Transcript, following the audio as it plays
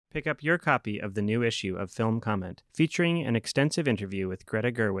Pick up your copy of the new issue of Film Comment, featuring an extensive interview with Greta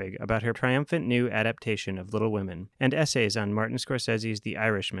Gerwig about her triumphant new adaptation of Little Women, and essays on Martin Scorsese's The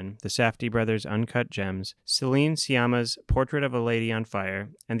Irishman, the Safdie brothers' Uncut Gems, Celine Sciamma's Portrait of a Lady on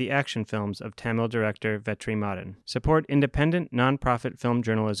Fire, and the action films of Tamil director Vetri Madan. Support independent, non-profit film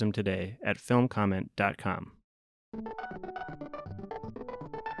journalism today at filmcomment.com.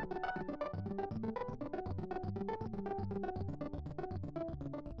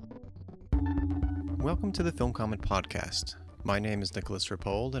 Welcome to the Film Comment podcast. My name is Nicolas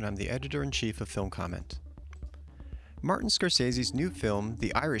Rapold, and I'm the editor-in-chief of Film Comment. Martin Scorsese's new film,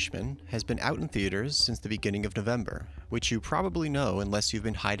 The Irishman, has been out in theaters since the beginning of November, which you probably know unless you've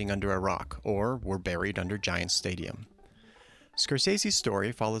been hiding under a rock or were buried under Giants Stadium. Scorsese's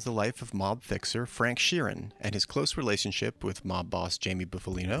story follows the life of mob fixer Frank Sheeran and his close relationship with mob boss Jamie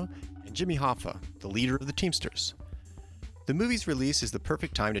Bufalino and Jimmy Hoffa, the leader of the Teamsters. The movie's release is the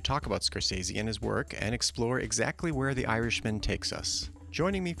perfect time to talk about Scorsese and his work and explore exactly where The Irishman takes us.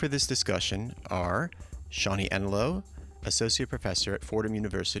 Joining me for this discussion are Shonni Enelow, Associate Professor at Fordham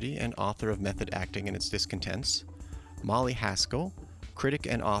University and author of Method Acting and Its Discontents, Molly Haskell, critic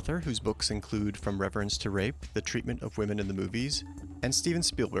and author whose books include From Reverence to Rape, The Treatment of Women in the Movies, and Steven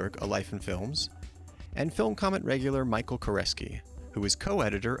Spielberg, A Life in Films, and Film Comment regular Michael Koresky, who is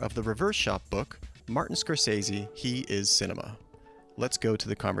co-editor of the Reverse Shop book, Martin Scorsese, He is Cinema. Let's go to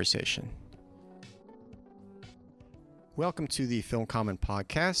the conversation. Welcome to the Film Comment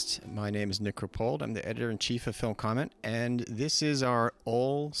podcast. My name is Nick Rapold. I'm the editor-in-chief of Film Comment, and this is our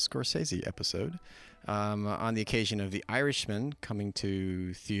all Scorsese episode on the occasion of The Irishman coming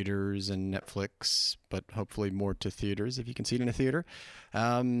to theaters and Netflix, but hopefully more to theaters if you can see it in a theater.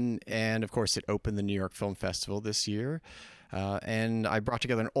 And of course, it opened the New York Film Festival this year, and I brought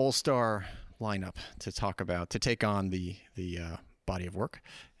together an all-star lineup to take on the body of work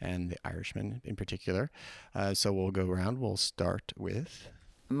and The Irishman in particular. So we'll go around. We'll start with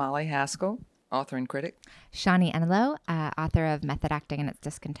Molly Haskell, author and critic. Shonni Enelow, author of Method Acting and Its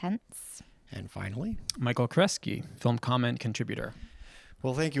Discontents. And finally, Michael Koresky, film comment contributor.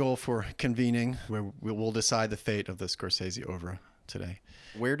 Well, thank you all for convening. We'll decide the fate of the Scorsese oeuvre today.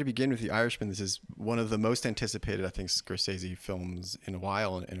 Where to begin with The Irishman? This is one of the most anticipated, I think, Scorsese films in a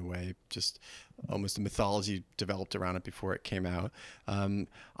while, in a way. Just almost a mythology developed around it before it came out.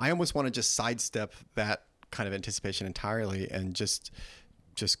 I almost want to just sidestep that kind of anticipation entirely and just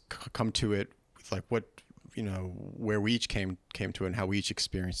come to it with like what, where we each came to it and how we each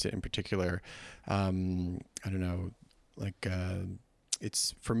experienced it in particular. I don't know,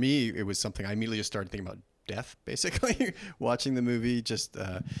 it's, for me, it was something I immediately just started thinking about death, basically, watching the movie. Just,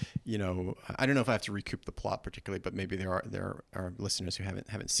 I don't know if I have to recoup the plot particularly, but maybe there are listeners who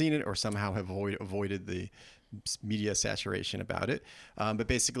haven't seen it or somehow have avoided the media saturation about it. But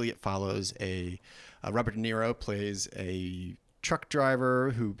basically it follows Robert De Niro plays a truck driver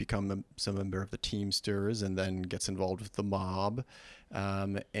who becomes some member of the Teamsters and then gets involved with the mob,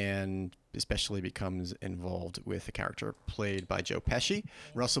 and especially becomes involved with a character played by Joe Pesci,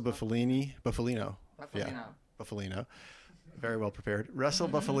 Russell Bufalino. Yeah, Bufalino. Very well prepared. Russell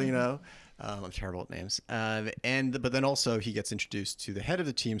Bufalino. I'm terrible at names. But then also he gets introduced to the head of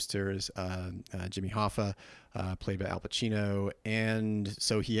the Teamsters, Jimmy Hoffa, played by Al Pacino. And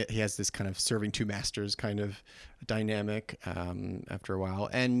so he has this kind of serving two masters kind of dynamic after a while.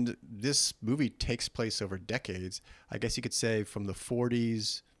 And this movie takes place over decades. I guess you could say from the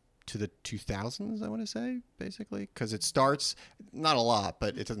 40s to the 2000s, I want to say, basically, because it starts, not a lot,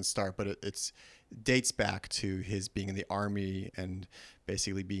 but it doesn't start, but it dates back to his being in the army and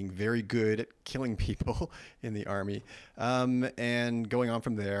basically being very good at killing people in the army, and going on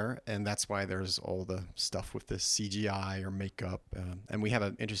from there. And that's why there's all the stuff with the CGI or makeup. And we have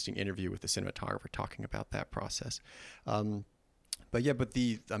an interesting interview with the cinematographer talking about that process. But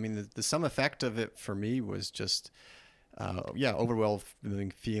the sum effect of it for me was just,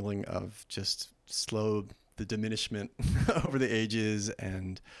 overwhelming feeling of just the diminishment over the ages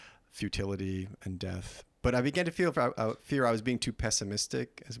and futility and death. But I began to fear I was being too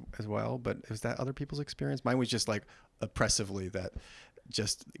pessimistic as well. But was that other people's experience? Mine was just like oppressively that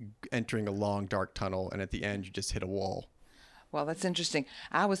just entering a long dark tunnel and at the end you just hit a wall. Well, that's interesting.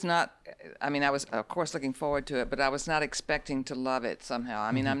 I was of course looking forward to it, but I was not expecting to love it somehow.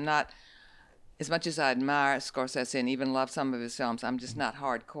 I mean, I'm not, as much as I admire Scorsese and even love some of his films, I'm just not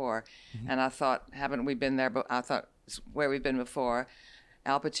hardcore. Mm-hmm. And I thought, haven't we been there? But I thought, where we've been before.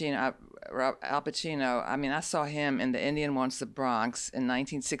 Al Pacino, I mean, I saw him in The Indian Wants the Bronx in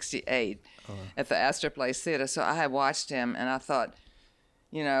 1968 at the Astor Place Theater. So I had watched him, and I thought,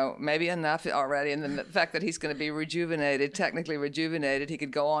 maybe enough already. And then the fact that he's going to be technically rejuvenated, he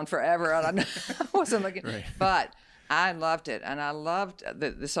could go on forever. I don't know. I wasn't looking. Right. But I loved it. And I loved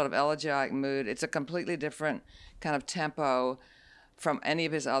the sort of elegiac mood. It's a completely different kind of tempo from any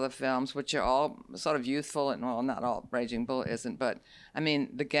of his other films, which are all sort of youthful, and well, not all. Raging Bull isn't, but I mean,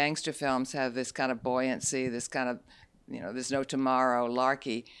 the gangster films have this kind of buoyancy, this kind of, there's no tomorrow,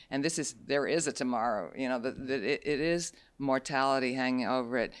 larky, and there is a tomorrow. It is mortality hanging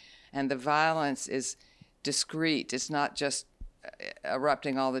over it, and the violence is discreet. It's not just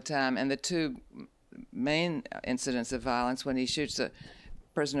erupting all the time. And the two main incidents of violence, when he shoots a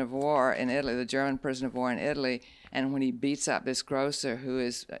prisoner of war in Italy, the German prisoner of war in Italy, and when he beats up this grocer who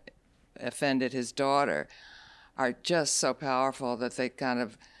has offended his daughter, are just so powerful that they kind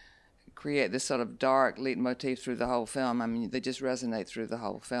of create this sort of dark leitmotif through the whole film. I mean, they just resonate through the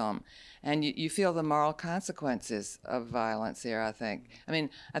whole film. And you feel the moral consequences of violence here, I think. I mean,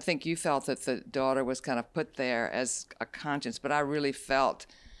 I think you felt that the daughter was kind of put there as a conscience, but I really felt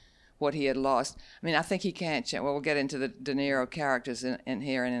what he had lost. I mean, I think he can't change. Well, we'll get into the De Niro characters in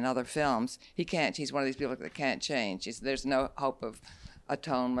here and in other films. He's one of these people that can't change. There's no hope of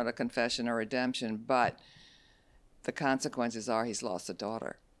atonement, a confession, or redemption, but the consequences are he's lost a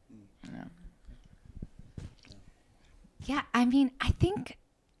daughter. Yeah, I mean, I think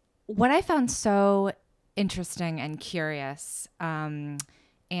what I found so interesting and curious and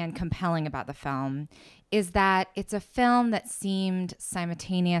compelling about the film is that it's a film that seemed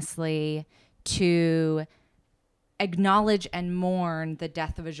simultaneously to acknowledge and mourn the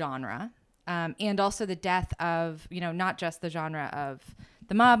death of a genre, and also the death of, not just the genre of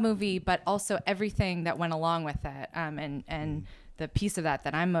the mob movie, but also everything that went along with it. And the piece of that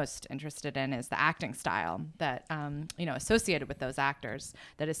I'm most interested in is the acting style that, associated with those actors,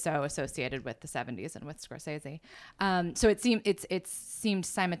 that is so associated with the 70s and with Scorsese. So it seemed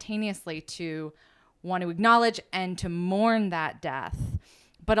simultaneously to want to acknowledge and to mourn that death,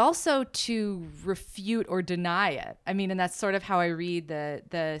 but also to refute or deny it. I mean, and that's sort of how I read the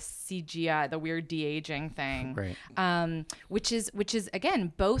CGI, the weird de-aging thing, right. Which is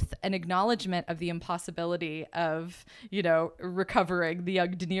again both an acknowledgement of the impossibility of recovering the young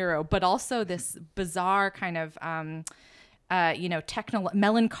De Niro, but also this bizarre kind of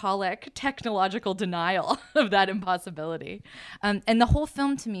melancholic technological denial of that impossibility. And the whole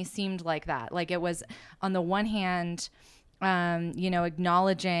film to me seemed like that. Like it was, on the one hand,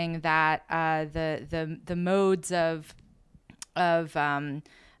 acknowledging that the modes of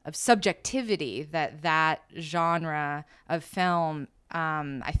subjectivity that genre of film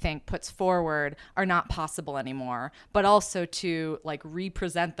I think puts forward are not possible anymore, but also to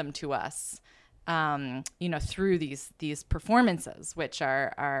represent them to us through these performances, which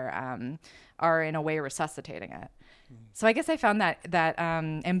are in a way resuscitating it. So I guess I found that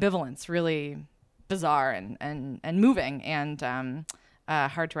ambivalence really bizarre and moving and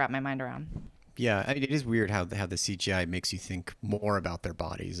hard to wrap my mind around. Yeah, I mean, it is weird how the CGI makes you think more about their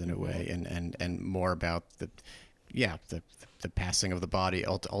bodies in a way, and more about the passing of the body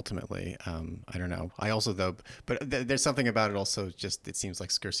ultimately. I don't know. I also there's something about it also. Just it seems like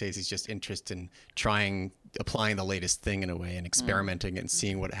Scorsese's just interest in applying the latest thing in a way and experimenting and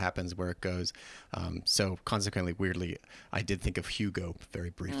seeing what happens, where it goes. So consequently, weirdly, I did think of Hugo very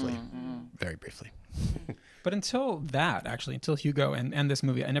briefly. But until Hugo and this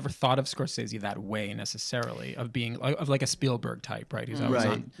movie, I never thought of Scorsese that way necessarily, of being like a Spielberg type, right? He's always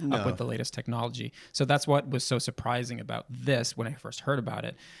up with the latest technology. So that's what was so surprising about this when I first heard about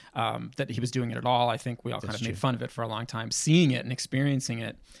it, that he was doing it at all. I think we all kind of made fun of it for a long time. Seeing it and experiencing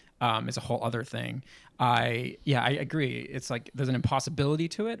it is a whole other thing. I agree. It's like there's an impossibility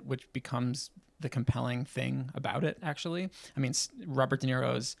to it, which becomes the compelling thing about it, actually. I mean, Robert De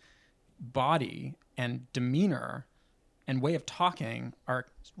Niro's body and demeanor and way of talking are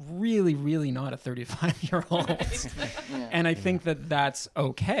really, really not a 35-year-old. Right. And I think that that's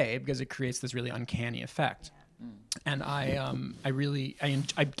okay because it creates this really uncanny effect. And I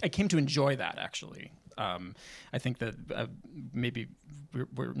came to enjoy that, actually. I think that maybe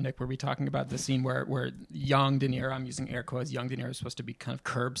Nick, were we talking about the scene where young De Niro, I'm using air quotes, young De Niro is supposed to be kind of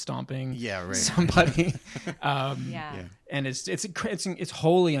curb stomping somebody, and it's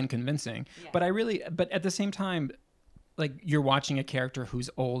wholly unconvincing. Yeah. But at the same time, like, you're watching a character who's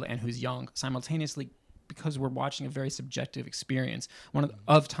old and who's young simultaneously because we're watching a very subjective experience,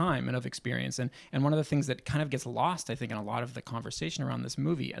 of time and of experience. And one of the things that kind of gets lost, I think, in a lot of the conversation around this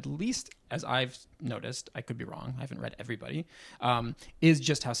movie, at least as I've noticed, I could be wrong, I haven't read everybody, is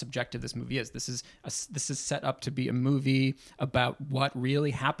just how subjective this movie is. This is set up to be a movie about what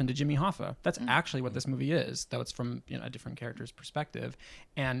really happened to Jimmy Hoffa. That's actually what this movie is, though it's from a different character's perspective.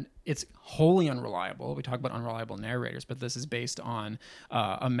 And it's wholly unreliable. We talk about unreliable narrators, but this is based on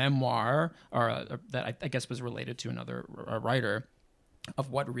a memoir that I guess was related to another writer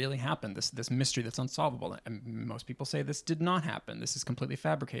of what really happened, this mystery that's unsolvable. And most people say this did not happen. This is completely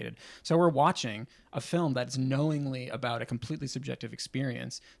fabricated. So we're watching a film that's knowingly about a completely subjective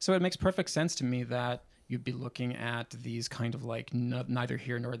experience. So it makes perfect sense to me that you'd be looking at these kind of like neither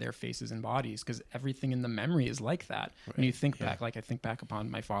here nor there faces and bodies, because everything in the memory is like that. Right. When you think back, like I think back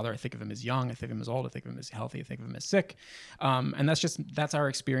upon my father, I think of him as young, I think of him as old, I think of him as healthy, I think of him as sick. And that's our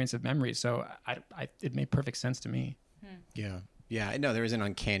experience of memory. So it made perfect sense to me. Yeah. Yeah, no, there is an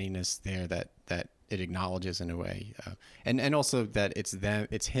uncanniness there that it acknowledges in a way, and also that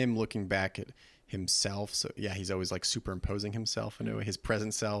it's him looking back at himself. So yeah, he's always like superimposing himself in a way, his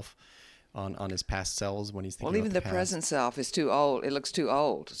present self on his past selves when he's thinking. Well, even about the present self is too old. It looks too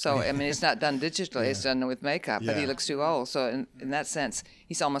old. So I mean, it's not done digitally; it's done with makeup. But he looks too old. So in that sense,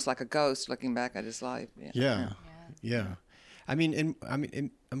 he's almost like a ghost looking back at his life. Yeah. I mean,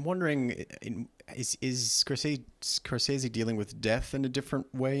 I'm wondering, is Scorsese dealing with death in a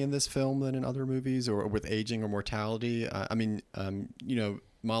different way in this film than in other movies, or with aging or mortality?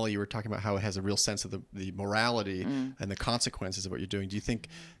 Molly, you were talking about how it has a real sense of the morality and the consequences of what you're doing. Do you think,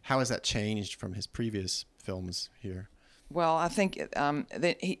 how has that changed from his previous films here? Well, I think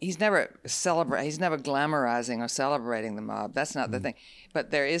he's never glamorizing or celebrating the mob. That's not the thing.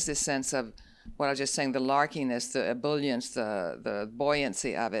 But there is this sense of what I was just saying, the larkiness, the ebullience, the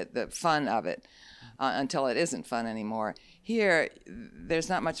buoyancy of it, the fun of it, until it isn't fun anymore. Here, there's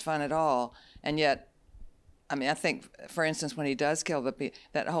not much fun at all. And yet, I mean, I think, for instance, when he does kill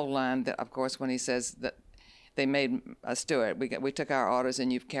that whole line, that, of course, when he says that they made us do it, we took our orders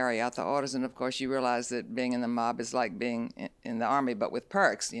and you carry out the orders. And, of course, you realize that being in the mob is like being in the army, but with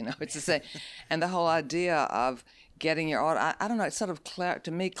perks, it's the same. And the whole idea of getting your order, I don't know, it sort of,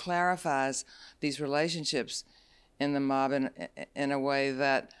 to me, clarifies these relationships in the mob in a way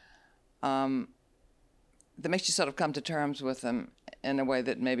that makes you sort of come to terms with them in a way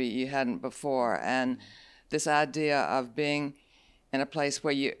that maybe you hadn't before. And this idea of being in a place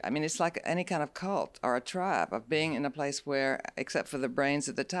where it's like any kind of cult or a tribe, of being in a place where, except for the brains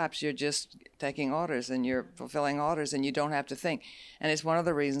at the tops, you're just taking orders and you're fulfilling orders and you don't have to think. And it's one of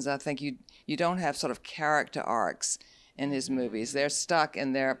the reasons I think you don't have sort of character arcs in his movies. They're stuck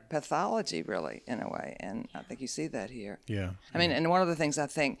in their pathology, really, in a way. And I think you see that here. Yeah. I mean, and one of the things I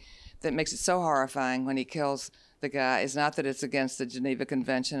think that makes it so horrifying when he kills the guy is not that it's against the Geneva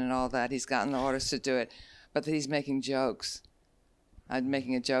Convention and all that. He's gotten the orders to do it, but that he's making jokes. I'm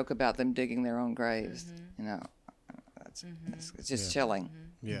making a joke about them digging their own graves. It's just chilling.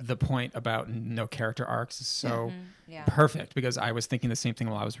 Yeah. The point about no character arcs is so perfect, because I was thinking the same thing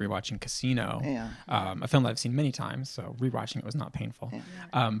while I was rewatching Casino, a film that I've seen many times, so rewatching it was not painful.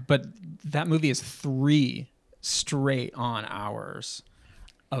 But that movie is 3 straight on hours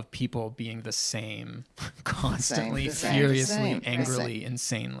of people being the same, constantly, furiously, angrily,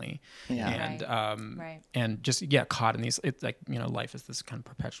 insanely, and just caught in these. It's like life is this kind of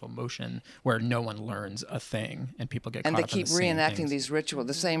perpetual motion where no one learns a thing, and people get. And caught they up keep in the reenacting these rituals,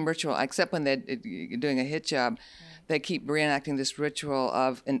 the same ritual, except when they're doing a hit job, they keep reenacting this ritual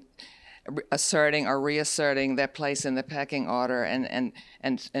of asserting or reasserting their place in the pecking order, and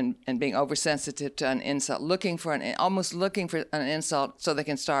being oversensitive to an insult, almost looking for an insult so they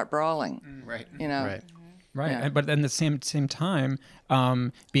can start brawling. Right. Right. Yeah. But at the same time,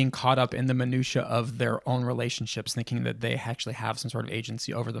 being caught up in the minutia of their own relationships, thinking that they actually have some sort of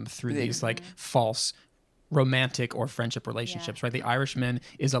agency over them through these like false romantic or friendship relationships, right? The Irishman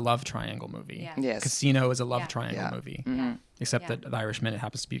is a love triangle movie. Yeah. Yes. Casino is a love triangle movie. Except that The Irishman, it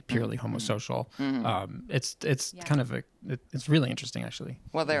happens to be purely homosocial. It's kind of it's really interesting, actually.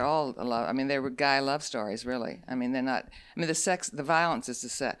 Well, they're all love. I mean, they were guy love stories, really. I mean, they're not. I mean, the violence is the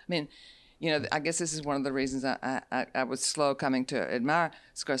set. I mean, I guess this is one of the reasons I was slow coming to admire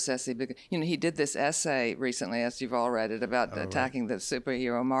Scorsese, because he did this essay recently, as you've all read it, about attacking the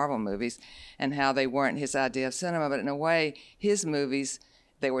superhero Marvel movies and how they weren't his idea of cinema. But in a way, his movies,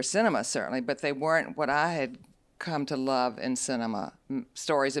 they were cinema certainly, but they weren't what I had come to love in cinema,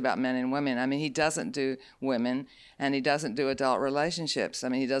 stories about men and women. I mean, he doesn't do women, and he doesn't do adult relationships. I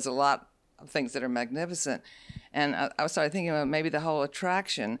mean, he does a lot of things that are magnificent. And I started thinking about maybe the whole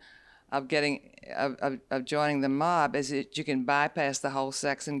attraction of getting of joining the mob is that you can bypass the whole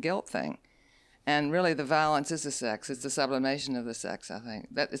sex and guilt thing. And really, the violence is the sex. It's the sublimation of the sex, I think.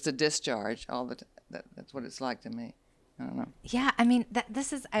 That it's a discharge. That's what it's like to me. I don't know. Yeah, I mean,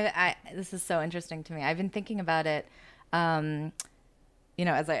 this is so interesting to me. I've been thinking about it.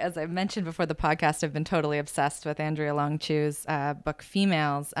 As I mentioned before the podcast, I've been totally obsessed with Andrea Long Chu's book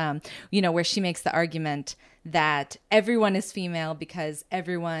Females. Where she makes the argument that everyone is female because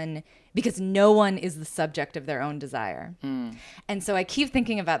no one is the subject of their own desire. And so I keep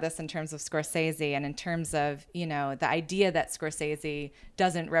thinking about this in terms of Scorsese and in terms of, the idea that Scorsese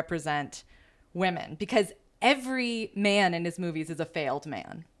doesn't represent women, because every man in his movies is a failed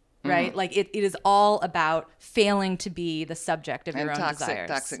man. Right? Like it is all about failing to be the subject of your own desires.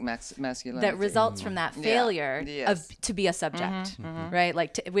 Toxic masculinity. That results from that failure to be a subject, right?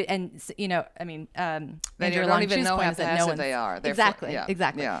 Like, they don't even know how passive they are. Exactly.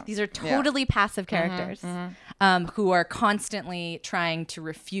 Yeah. These are totally passive characters who are constantly trying to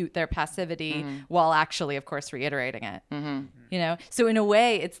refute their passivity while actually, of course, reiterating it. So in a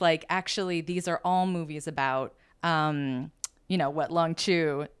way, it's like actually these are all movies about, what Long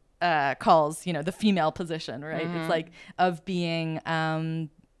Chu calls, the female position, right? It's like of being,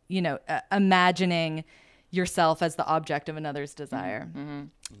 imagining yourself as the object of another's desire.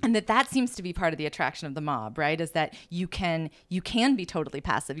 And that seems to be part of the attraction of the mob, right? Is that you can be totally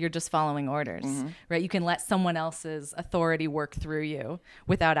passive. You're just following orders, right? You can let someone else's authority work through you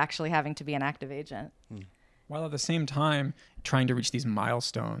without actually having to be an active agent. While at the same time trying to reach these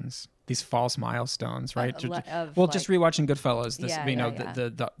milestones, these false milestones, right? Just rewatching Goodfellas.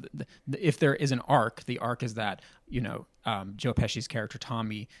 If there is an arc, the arc is that Joe Pesci's character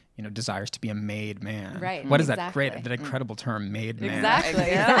Tommy, desires to be a made man. Right. What is that great, that incredible term, made man?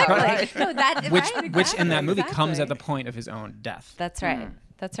 Exactly. No, which in that movie comes at the point of his own death. That's right.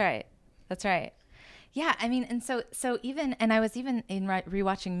 That's right. Yeah, I mean, and so even, and I was even in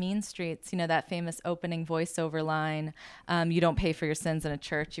rewatching Mean Streets, that famous opening voiceover line, you don't pay for your sins in a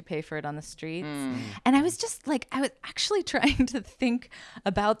church, you pay for it on the streets. And I was just like, I was actually trying to think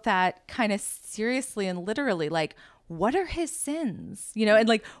about that kind of seriously and literally, like, what are his sins? And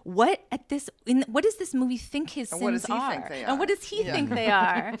like, what does this movie think his sins are? And what does he think they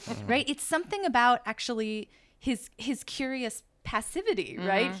are? Right? It's something about actually his curious passivity,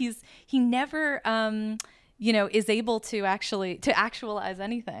 right? He never is able to actualize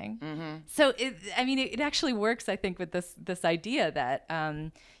anything. So it actually works, I think, with this idea that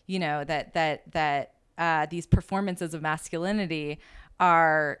that these performances of masculinity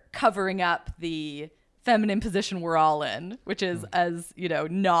are covering up the feminine position we're all in, which is as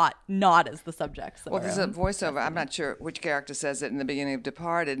not as the subjects. Well, there's a voiceover. I'm not sure which character says it in the beginning of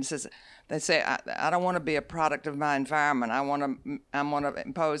Departed, and says, they say, I don't want to be a product of my environment. I want to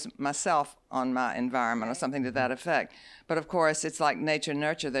impose myself on my environment, or something to that effect. But of course, it's like nature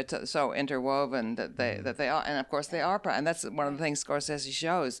nurture. They're so interwoven that they are, and of course they are. And that's one of the things Scorsese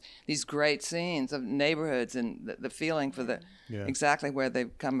shows: these great scenes of neighborhoods and the feeling for exactly where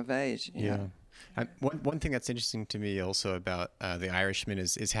they've come of age. One thing that's interesting to me also about The Irishman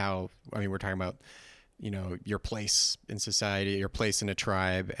is how, we're talking about, your place in society, your place in a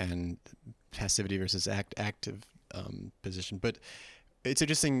tribe, and passivity versus active position. But it's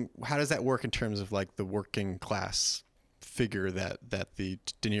interesting, how does that work in terms of like the working class figure that the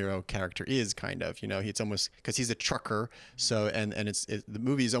De Niro character is, kind of, it's almost, because he's a trucker, so and the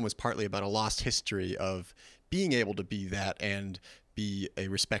movie is almost partly about a lost history of being able to be that and be a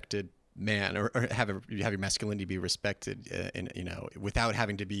respected man, or have your masculinity be respected, without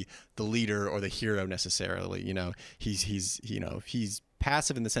having to be the leader or the hero necessarily. He's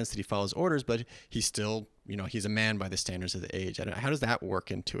passive in the sense that he follows orders, but he's still, he's a man by the standards of the age. I don't know, how does that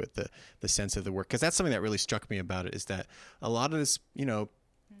work into it, the sense of the work? Because that's something that really struck me about it, is that a lot of this, if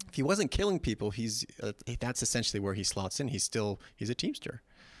he wasn't killing people, that's essentially where he slots in. He's a Teamster.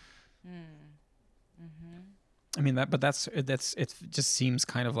 I mean it just seems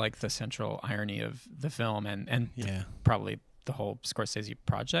kind of like the central irony of the film, and probably the whole Scorsese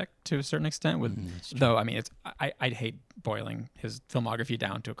project to a certain extent. Though I'd hate boiling his filmography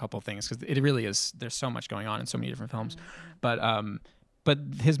down to a couple of things, because it really is. There's so much going on in so many different films, but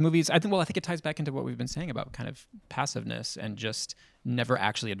his movies, I think it ties back into what we've been saying about kind of passiveness and just never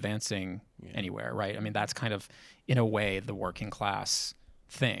actually advancing anywhere, right? I mean, that's kind of, in a way, the working class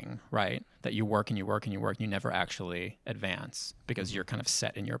thing, right? That you work and you work and you work, and you never actually advance because you're kind of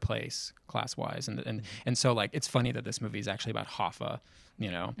set in your place class-wise. And so, like, it's funny that this movie is actually about Hoffa,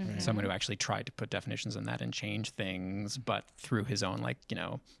 you know, someone who actually tried to put definitions in that and change things, but through his own, like, you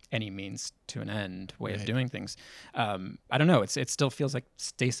know, any means to an end way of doing things. I don't know. It still feels like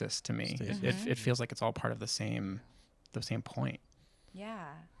stasis to me. It feels like it's all part of the same point. Yeah.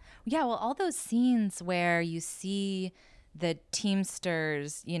 Yeah. Well, all those scenes where you see the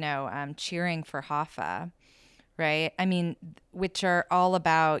Teamsters, you know, cheering for Hoffa, right? I mean, which are all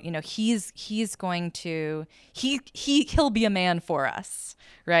about, you know, he's going to, he'll be a man for us,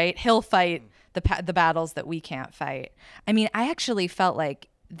 right? He'll fight the battles that we can't fight. I mean, I actually felt like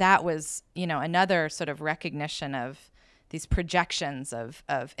that was, you know, another sort of recognition of these projections of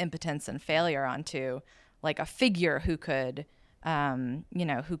impotence and failure onto like a figure who could, you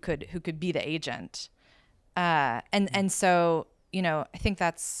know, who could be the agent. And so, you know, I think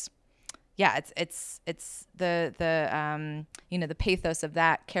that's, yeah, it's the you know, the pathos of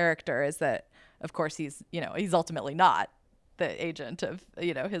that character is that, of course, he's, you know, he's ultimately not the agent of,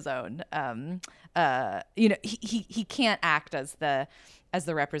 you know, his own, you know, he can't act as the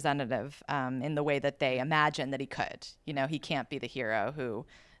representative, in the way that they imagine that he could. You know, he can't be the hero who,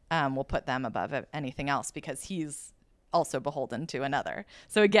 will put them above anything else because he's also beholden to another.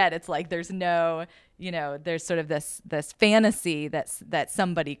 So again, it's like there's no, you know, there's sort of this fantasy that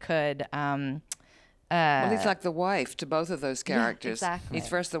somebody could. Well, he's like the wife to both of those characters. Yeah, exactly. He's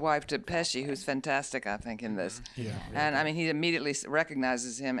first the wife to Pesci, who's fantastic, I think, in this. Yeah. And I mean, he immediately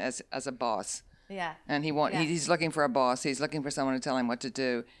recognizes him as a boss. Yeah. And he's looking for a boss. He's looking for someone to tell him what to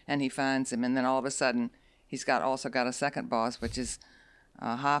do, and he finds him. And then all of a sudden, he's also got a second boss, which is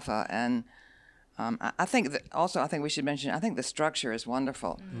Hoffa. And I think we should mention, I think the structure is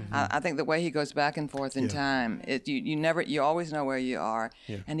wonderful. I think the way he goes back and forth in time, you always know where you are.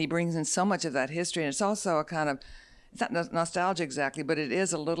 Yeah. And he brings in so much of that history. And it's also a kind of, it's not nostalgia exactly, but it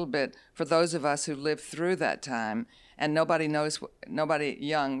is a little bit for those of us who lived through that time. And nobody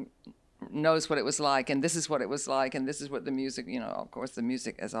young knows what it was like. And this is what it was like. And this is what the music, you know, of course, the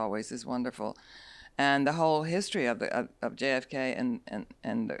music, as always, is wonderful. And the whole history of JFK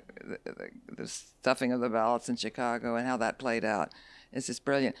and the stuffing of the ballots in Chicago and how that played out is just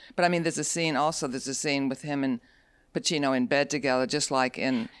brilliant. But I mean, there's a scene with him and Pacino in bed together, just like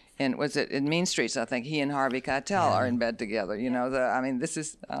in Mean Streets. I think he and Harvey Keitel are in bed together. You know, this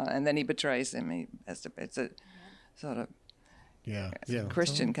is, and then he betrays him. It's a sort of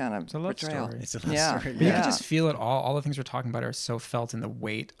Christian kind of portrayal. It's a love story. But you can just feel it all. All the things we're talking about are so felt in the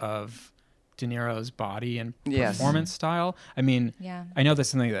weight of De Niro's body and performance style. I mean, I know that's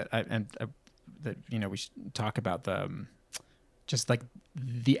something that that you know we should talk about just like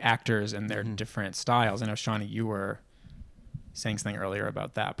the actors and their different styles. I know, Shonni, you were saying something earlier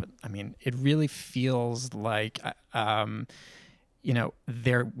about that, but I mean, it really feels like you know,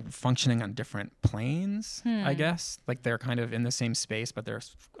 they're functioning on different planes. I guess like they're kind of in the same space, but they're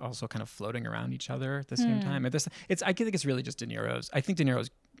also kind of floating around each other at the same time. I think it's really just De Niro's. I think De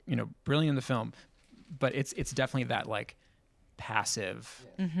Niro's, you know, brilliant in the film, but it's definitely that like passive.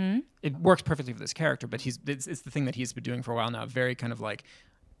 It works perfectly for this character, but it's the thing that he's been doing for a while now. Very kind of like,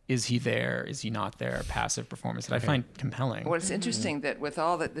 is he there? Is he not there? Passive performance that I find compelling. Well, it's interesting that with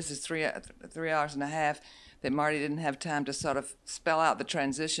all that, this is 3 hours and a half, that Marty didn't have time to sort of spell out the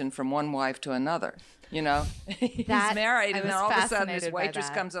transition from one wife to another. You know, he's married, and then all of a sudden this waitress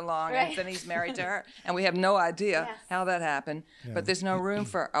comes along, and then he's married to her, and we have no idea how that happened. Yeah. But there's no room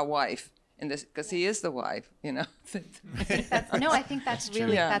for a wife in this because he is the wife. You know. I think that's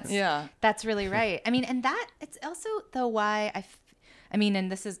really that's really right. I mean, and that it's also though why I mean,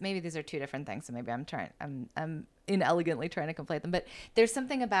 and this is maybe these are two different things, so maybe I'm inelegantly trying to conflate them. But there's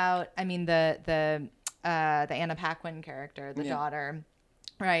something about, I mean, the Anna Paquin character, the daughter,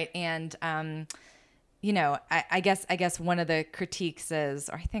 right? And you know, I guess one of the critiques is,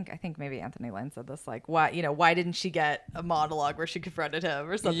 or I think maybe Anthony Lane said this, like, why didn't she get a monologue where she confronted him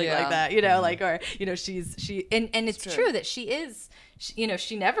or something like that? You know, like, or you know, and it's true that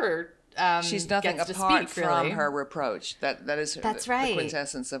she never. She's nothing apart from her reproach. That's right. The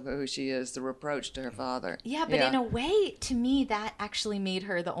quintessence of who she is, the reproach to her father. Yeah, but in a way, to me, that actually made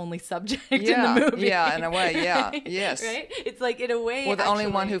her the only subject in the movie. Yeah, in a way, yes. Right? It's like, in a way, the only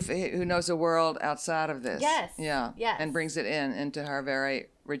one who knows a world outside of this. Yes. Yeah. Yes. And brings it into her very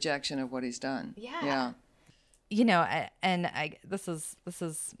rejection of what he's done. Yeah. Yeah. You know, this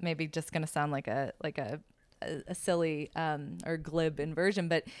is maybe just going to sound like a silly or glib inversion,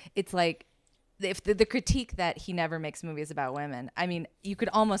 but it's like if the critique that he never makes movies about women, I mean, you could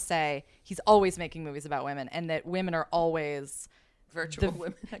almost say he's always making movies about women, and that women are always virtual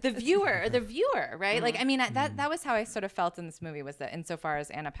women. The viewer, right? Like, I mean, that was how I sort of felt in this movie, was that insofar as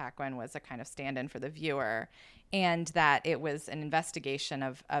Anna Paquin was a kind of stand-in for the viewer, and that it was an investigation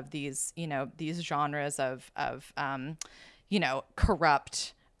of these, these genres of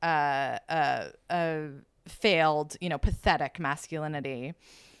corrupt, failed, pathetic masculinity.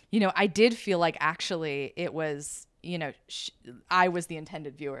 I did feel like actually it was, I was the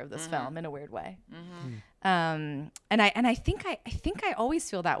intended viewer of this film in a weird way. And I think I always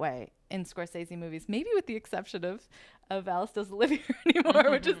feel that way in Scorsese movies, maybe with the exception of Alice Doesn't Live Here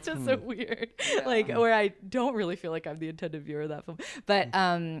Anymore, which is just so weird. Yeah. Like, where I don't really feel like I'm the intended viewer of that film.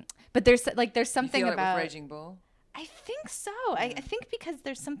 But there's something you feel about it with Raging Bull. I think so. I think because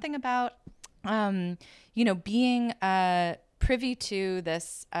there's something about being privy to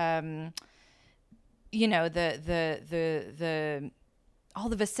this the all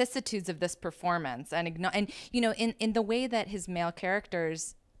the vicissitudes of this performance, and in the way that his male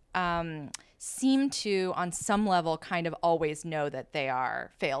characters seem to, on some level, kind of always know that they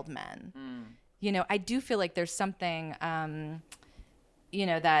are failed men. I do feel like there's something that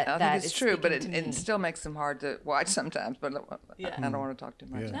I think it's true, but it it still makes them hard to watch sometimes. But I don't want to talk too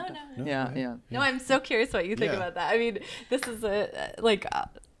much. No. No, I'm so curious what you think about that. I mean, this is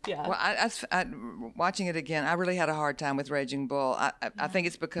yeah. Well, I watching it again, I really had a hard time with Raging Bull. I think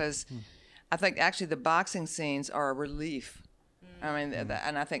it's because I think actually the boxing scenes are a relief. I mean,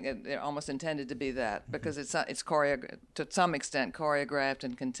 and I think they're almost intended to be that, because it's to some extent choreographed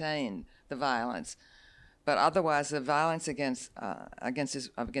and contained, the violence. But otherwise, the violence against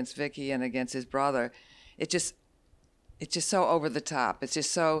Vicky and against his brother, it's just so over the top. It's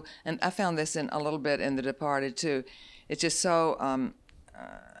just so, and I found this in a little bit in The Departed too. It's just so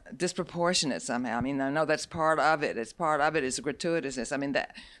disproportionate somehow. I mean, I know that's part of it. It's part of it is gratuitousness. I mean,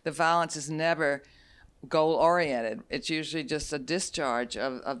 the violence is never goal-oriented. It's usually just a discharge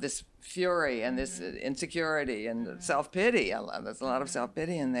of this fury and this insecurity and self-pity. There's a lot of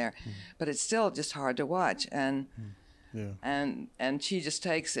self-pity in there, but it's still just hard to watch. And and she just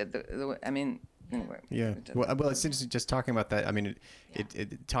takes it. I mean, anyway. Yeah. Well, it's interesting just talking about that. I mean,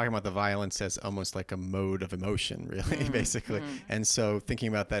 talking about the violence as almost like a mode of emotion, really, basically. And so thinking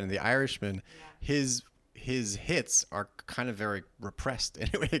about that in The Irishman, his hits are kind of very repressed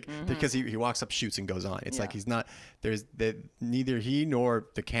anyway, because he walks up, shoots, and goes on. It's like he's not, neither he nor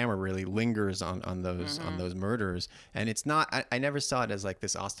the camera really lingers on those murders. And it's not, I never saw it as like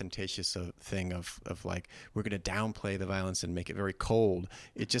this ostentatious thing of like, we're going to downplay the violence and make it very cold.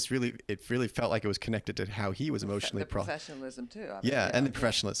 It really felt like it was connected to how he was emotionally. The professionalism too. And the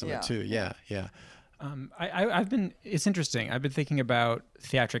professionalism too. Yeah. It's interesting. I've been thinking about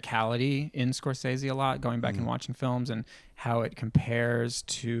theatricality in Scorsese a lot, going back and watching films, and how it compares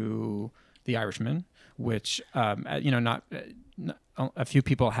to The Irishman, which, not a few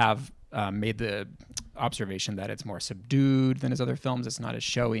people have made the observation that it's more subdued than his other films. It's not as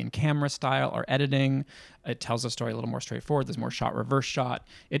showy in camera style or editing. It tells the story a little more straightforward. There's more shot, reverse shot.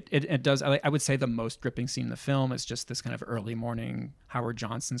 It does. I would say the most gripping scene in the film is just this kind of early morning Howard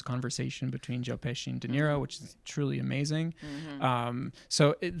Johnson's conversation between Joe Pesci and De Niro, which is truly amazing.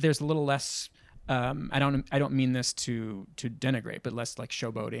 So there's a little less. I don't mean this to denigrate, but less like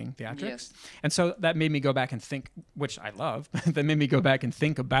showboating theatrics. Yes. And so that made me go back and think, which I love, that made me go back and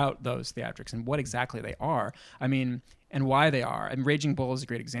think about those theatrics and what exactly they are. I mean, and why they are. And Raging Bull is a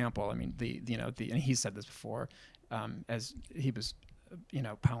great example. I mean, and he said this before, as he was,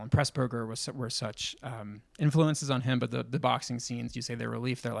 Powell and Pressburger were such influences on him, but the boxing scenes, you say they're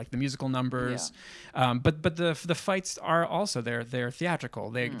relief, they're like the musical numbers. But the fights are also, they're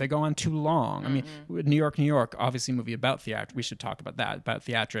theatrical. They go on too long. I mean, New York, obviously a movie about theatrics. We should talk about that, about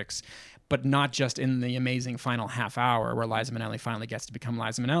theatrics, but not just in the amazing final half hour where Liza Minnelli finally gets to become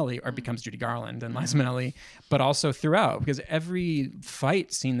Liza Minnelli or becomes Judy Garland and Liza Minnelli, but also throughout, because every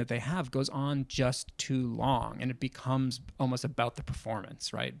fight scene that they have goes on just too long, and it becomes almost about the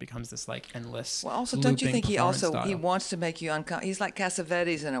performance, right? It becomes this like endless. Well, also, don't you think he wants to make you uncomfortable? He's like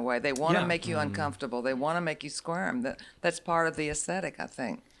Cassavetes in a way. They want to make you uncomfortable. They want to make you squirm. That's part of the aesthetic, I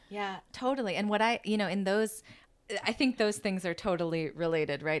think. Yeah, totally. And what I think those things are totally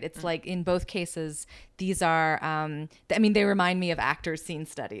related, right? It's like in both cases, these are, they remind me of actors' scene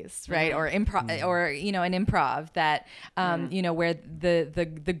studies, right? Or improv, or, an improv that, where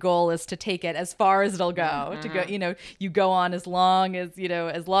the goal is to take it as far as it'll go, to go, you go on as long as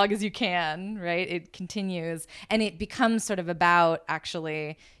you can, right? It continues, and it becomes sort of about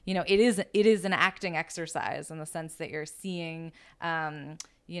actually, it is an acting exercise in the sense that you're seeing,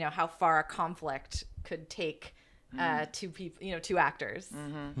 how far a conflict could take two people, two actors.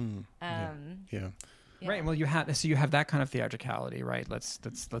 Right. Well, you have that kind of theatricality, right? Let's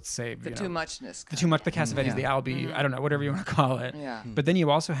say the too muchness. The Cassavetes, the Albee, I don't know, whatever you want to call it. Yeah. But then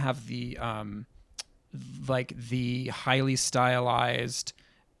you also have the like the highly stylized,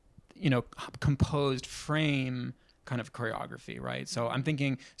 composed frame kind of choreography, right? So I'm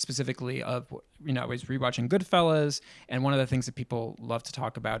thinking specifically of, I was rewatching Goodfellas, and one of the things that people love to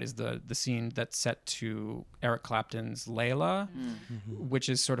talk about is the scene that's set to Eric Clapton's Layla, which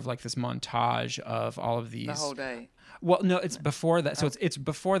is sort of like this montage of all of these. The whole day. Well, no, it's before that. So it's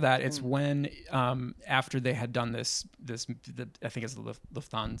before that. It's when after they had done this I think it's the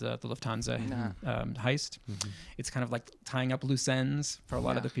Lufthansa heist. It's kind of like tying up loose ends for a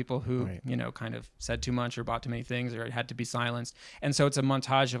lot of the people who kind of said too much or bought too many things or had to be silenced. And so it's a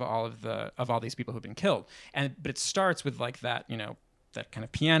montage of all these people who've been killed. But it starts with like that, that kind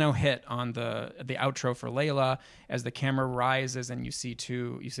of piano hit on the outro for Layla as the camera rises and you see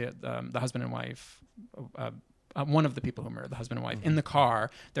the husband and wife. One of the people who murdered the husband and wife in the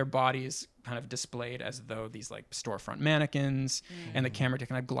car, their bodies kind of displayed as though these like storefront mannequins, and the camera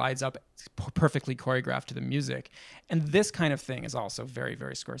kind of glides up perfectly choreographed to the music. And this kind of thing is also very,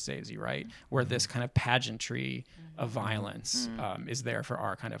 very Scorsese, right? Where this kind of pageantry of violence is there for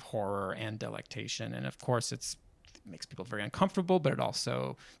our kind of horror and delectation. And of course it makes people very uncomfortable, but it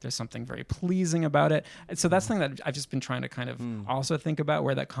also, there's something very pleasing about it. And so that's something that I've just been trying to kind of also think about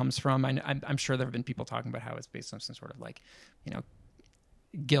where that comes from. I'm sure there have been people talking about how it's based on some sort of like,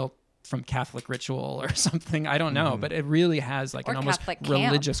 guilt from Catholic ritual or something. I don't know, but it really has like an almost Catholic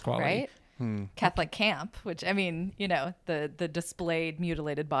religious camp, quality. Right? Catholic camp, which the displayed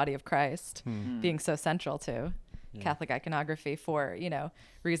mutilated body of Christ being so central to Catholic iconography for,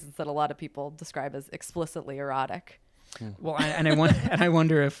 reasons that a lot of people describe as explicitly erotic. Well, I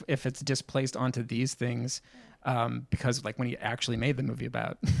wonder if it's displaced onto these things because like when he actually made the movie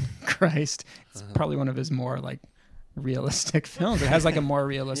about Christ, it's probably one of his more like realistic films. It has like a more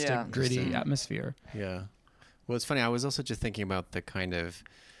realistic, gritty atmosphere. Yeah. Well, it's funny. I was also just thinking about the kind of,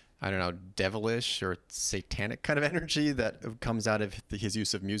 I don't know, devilish or satanic kind of energy that comes out of his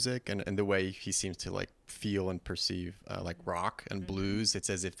use of music and the way he seems to like feel and perceive like rock and blues. It's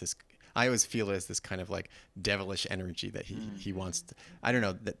as if I always feel it as this kind of like devilish energy that he wants to, I don't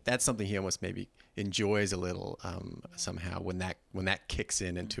know, that's something he almost maybe enjoys a little somehow when that kicks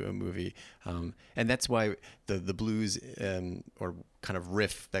into a movie. And that's why the blues or kind of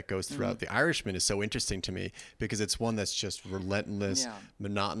riff that goes throughout The Irishman is so interesting to me, because it's one that's just relentless,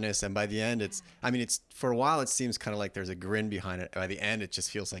 monotonous, and by the end it's for a while it seems kind of like there's a grin behind it. By the end it just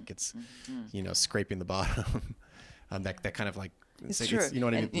feels like it's scraping the bottom. That kind of like, it's true. You know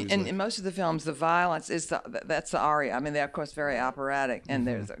what I mean? And in most of the films, the violence is that's the aria. I mean, they're of course very operatic,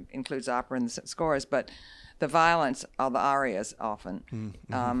 and includes opera in the scores, but the violence are the arias often.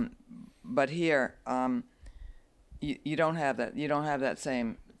 But here, you don't have that. You don't have that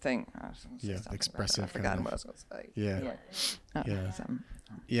same thing. Expressive. I've forgotten what I was going to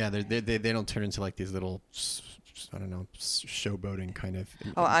say. They don't turn into like these little, I don't know, showboating kind of.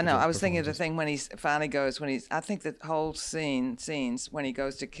 I know. I was thinking of the thing when he finally goes, I think the whole scenes when he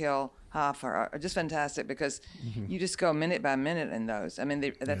goes to kill Hoffa are just fantastic, because you just go minute by minute in those. I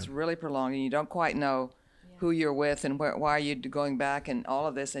mean, that's really prolonged, and you don't quite know who you're with and why you're going back and all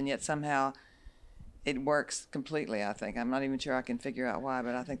of this, and yet somehow it works completely, I think. I'm not even sure I can figure out why,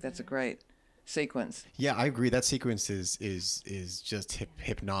 but I think that's a great sequence. Yeah, I agree. That sequence is just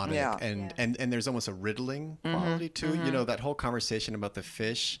hypnotic, and there's almost a riddling quality to it. That whole conversation about the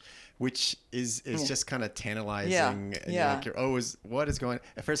fish, which is just kind of tantalizing. What is going?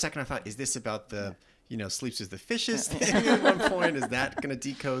 For a second, I thought, is this about the sleeps with the fishes thing at one point? Is that going to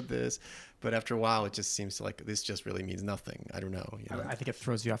decode this? But after a while, it just seems like this just really means nothing. I don't know. I think it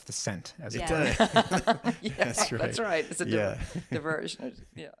throws you off the scent. As it does. That's right. That's right. It's a diversion.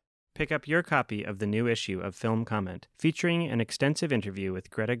 Yeah. Pick up your copy of the new issue of Film Comment, featuring an extensive interview with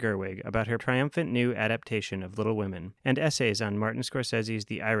Greta Gerwig about her triumphant new adaptation of Little Women, and essays on Martin Scorsese's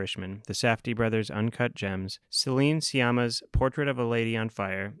The Irishman, the Safdie brothers' Uncut Gems, Celine Sciamma's Portrait of a Lady on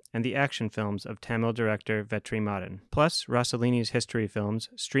Fire, and the action films of Tamil director Vetri Madan, plus Rossellini's history films,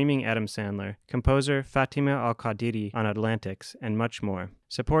 streaming Adam Sandler, composer Fatima Al-Qadiri on Atlantics, and much more.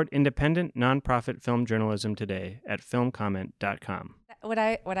 Support independent, nonprofit film journalism today at filmcomment.com. What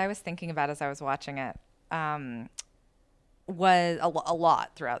I was thinking about as I was watching it was a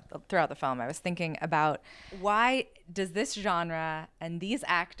lot throughout the film. I was thinking about, why does this genre and these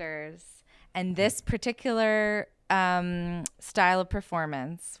actors and this particular style of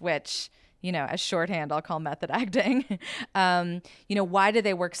performance, which, as shorthand I'll call method acting, why do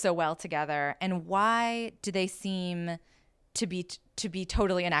they work so well together, and why do they seem to be to be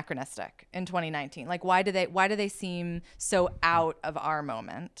totally anachronistic in 2019? Like, why do they seem so out of our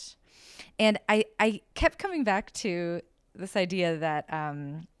moment? And I kept coming back to this idea that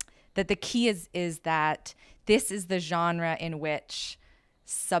that the key is that this is the genre in which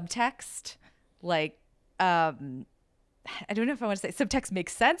subtext, like, I don't know if I want to say subtext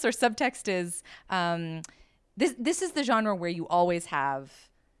makes sense, or subtext is this is the genre where you always have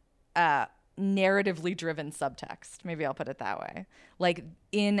narratively driven subtext. Maybe I'll put it that way. Like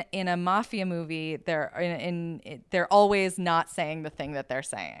in a mafia movie, they're always not saying the thing that they're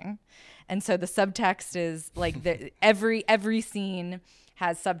saying, and so the subtext is like every scene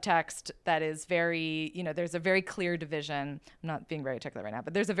has subtext that is very, there's a very clear division. I'm not being very articulate right now,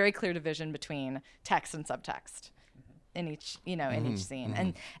 but there's a very clear division between text and subtext in each, in each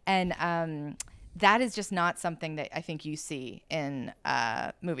scene. And that is just not something that I think you see in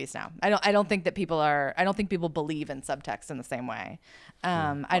movies now. I don't think people believe in subtext in the same way.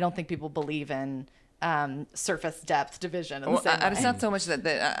 I don't think people believe in surface depth division in the same way. It's not so much that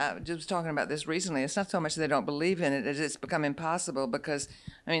I was talking about this recently. It's not so much that they don't believe in it; it's become impossible because,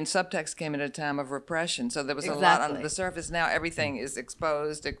 subtext came at a time of repression, so there was a lot on the surface. Now everything is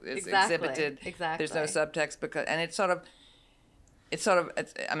exposed, it's exhibited. Exactly. There's no subtext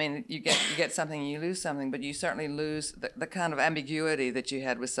and you get something, you lose something, but you certainly lose the kind of ambiguity that you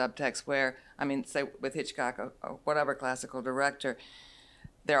had with subtext. Where say with Hitchcock or whatever classical director,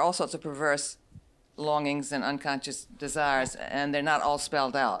 there are all sorts of perverse longings and unconscious desires, and they're not all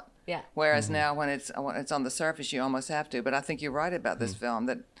spelled out. Yeah. Whereas now, when it's on the surface, you almost have to. But I think you're right about this film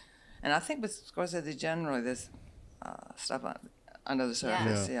and I think with Scorsese generally, there's stuff under the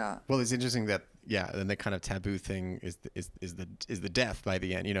surface. Yeah. Well, it's interesting that then the kind of taboo thing is the death by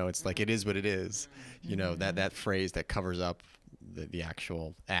the end. It's like it is what it is. That phrase that covers up the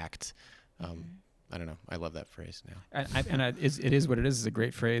actual act. I don't know. I love that phrase now. It is what it is a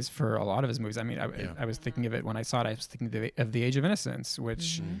great phrase for a lot of his movies. I was thinking of it when I saw it. I was thinking of The Age of Innocence,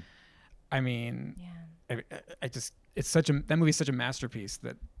 which, that movie is such a masterpiece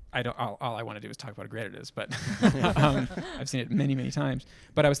that all I want to do is talk about how great it is. But I've seen it many, many times.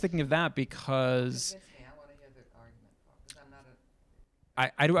 But I was thinking of that because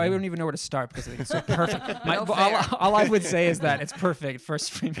I don't even know where to start because I think it's so perfect. All I would say is that it's perfect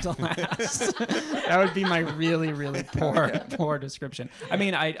first frame to last. That would be my really, really poor description.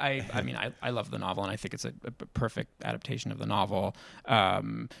 I love the novel and I think it's a perfect adaptation of the novel.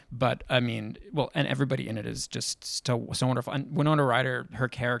 But and everybody in it is just so wonderful. And Winona Ryder, her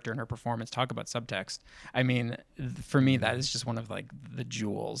character and her performance, talk about subtext. For me, that is just one of like the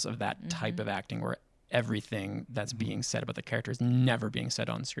jewels of that type of acting where everything that's being said about the character is never being said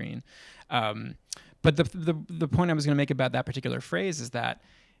on screen. But the point I was going to make about that particular phrase is that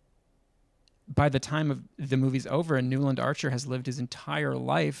by the time of the movie's over, and Newland Archer has lived his entire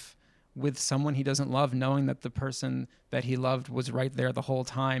life with someone he doesn't love, knowing that the person that he loved was right there the whole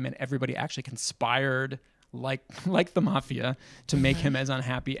time, and everybody actually conspired like the mafia to make him as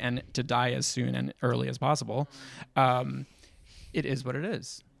unhappy and to die as soon and early as possible. It is what it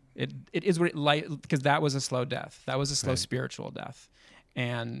is. It is what it because that was a slow death. That was a slow spiritual death.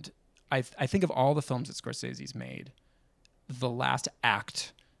 And I think of all the films that Scorsese's made, the last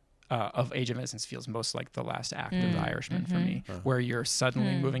act of Age of Innocence feels most like the last act of The Irishman for me, where you're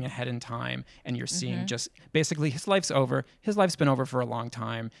suddenly moving ahead in time and you're seeing just basically his life's over. His life's been over for a long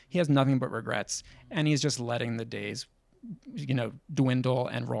time. He has nothing but regrets, and he's just letting the days, dwindle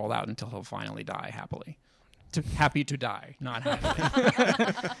and roll out until he'll finally die happily. Happy to die, not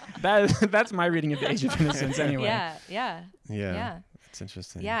happy. That's my reading of The Age of Innocence anyway. Yeah. It's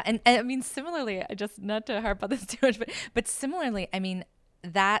interesting. Yeah, and similarly, just not to harp on this too much, but similarly,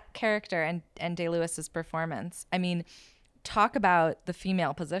 that character and Day-Lewis's performance, talk about the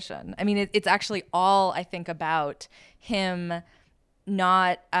female position. It's actually all, I think, about him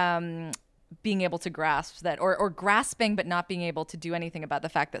not being able to grasp that, or grasping but not being able to do anything about the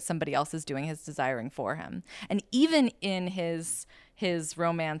fact that somebody else is doing his desiring for him. And even in his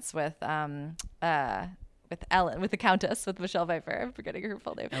romance with Ellen, with the Countess, with Michelle Pfeiffer, I'm forgetting her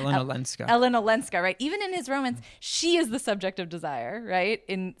full name. Ellen Olenska, right? Even in his romance, she is the subject of desire, right?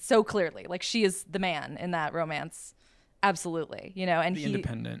 So clearly, like she is the man in that romance, absolutely, and the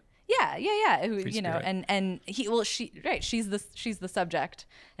independent. Yeah. Who, and he, she's the subject,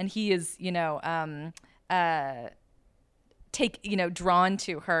 and he is, drawn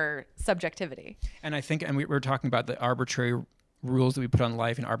to her subjectivity. And I think, we were talking about the arbitrary rules that we put on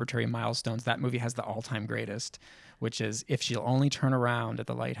life and arbitrary milestones. That movie has the all-time greatest, which is if she'll only turn around at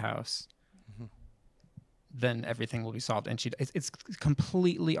the lighthouse, then everything will be solved. And it's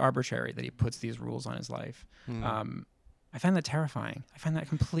completely arbitrary that he puts these rules on his life. I find that terrifying. I find that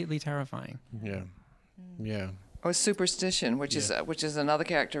completely terrifying. Yeah. Yeah. Or superstition, which is another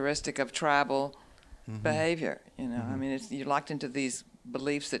characteristic of tribal behavior. You know, I mean, you're locked into these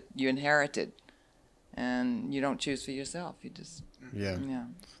beliefs that you inherited, and you don't choose for yourself. You just yeah.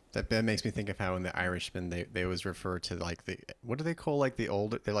 That makes me think of how in The Irishman they always refer to like what do they call like the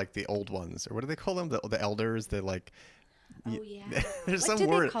old ones, or what do they call them, the elders, they're like. Oh yeah. There's what some do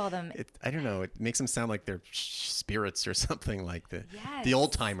word. they call them? I don't know. It makes them sound like they're spirits or something, like the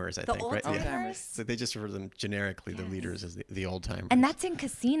old timers. I think, right? Old-timers? So they just refer to them generically, the leaders, as the old timers. And that's in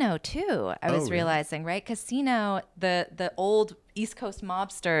Casino too. I was realizing, right? Casino, the old East Coast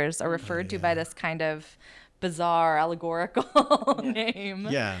mobsters are referred to by this kind of bizarre allegorical name.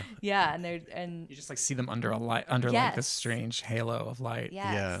 Yeah. Yeah, and you just like see them under a light, like this strange halo of light.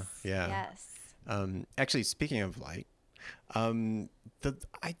 Yes. Yes. Actually, speaking of light.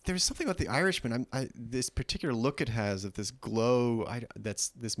 There's something about The Irishman. This particular look it has of this glow. That's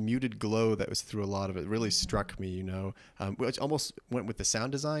this muted glow that was through a lot of it. Really struck me, you know. Which almost went with the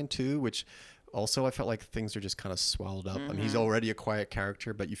sound design too. Which also I felt like things are just kind of swelled up. I mean, he's already a quiet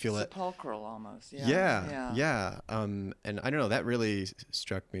character, but you feel sepulchral almost. Yeah. And I don't know. That really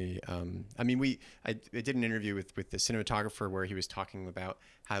struck me. I mean, I did an interview with the cinematographer where he was talking about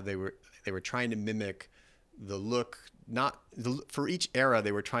how they were trying to mimic the look, for each era,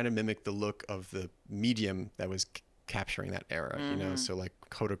 they were trying to mimic the look of the medium that was capturing that era, you know, so like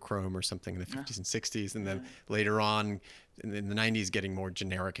Kodachrome or something in the 50s and 60s, and then later on in the 90s getting more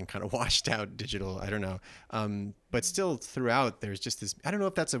generic and kind of washed out digital, I don't know. But still throughout, there's just this, I don't know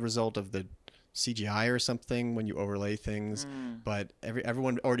if that's a result of the CGI or something when you overlay things, but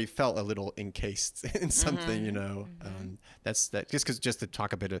everyone already felt a little encased in something, you know. That's just to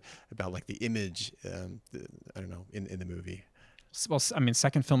talk a bit about like the image, I don't know, in the movie. Well, I mean,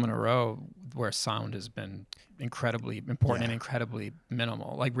 second film in a row where sound has been incredibly important and incredibly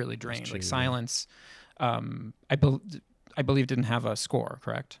minimal, like really drained. True, like Silence, I believe didn't have a score,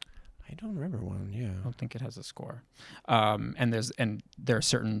 correct? I don't remember one. Yeah, I don't think it has a score. And there are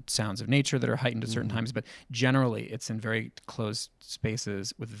certain sounds of nature that are heightened at certain times, but generally it's in very closed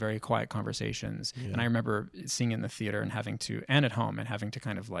spaces with very quiet conversations. Yeah. And I remember seeing in the theater and at home having to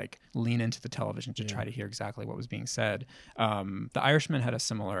kind of like lean into the television to try to hear exactly what was being said. The Irishman had a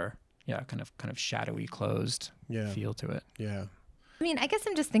similar, kind of shadowy, closed feel to it. Yeah. I mean, I guess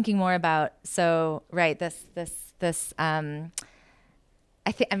I'm just thinking more about this.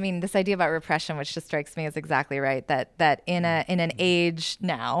 I mean, this idea about repression, which just strikes me as exactly right, that in an age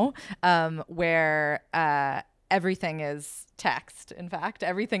now where everything is text, in fact,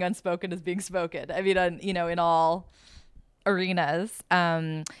 everything unspoken is being spoken. I mean, in all arenas.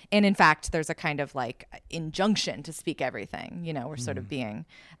 And in fact, there's a kind of like injunction to speak everything. You know, we're sort of being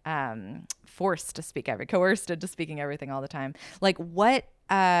forced to speak coerced into speaking everything all the time. Like what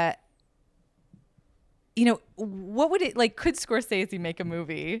would it like? Could Scorsese make a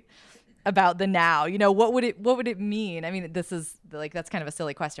movie about the now? You know, what would it mean? I mean, this is like, that's kind of a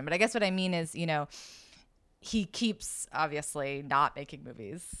silly question, but I guess what I mean is, you know, he keeps obviously not making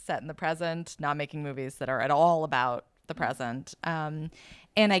movies set in the present, not making movies that are at all about the present. And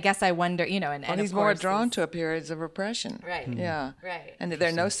I guess I wonder, you know, and he's more drawn to periods of repression. Right. Yeah. Right. And there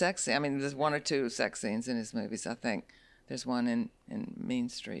are no sex scenes. I mean, there's one or two sex scenes in his movies, I think. There's one in Mean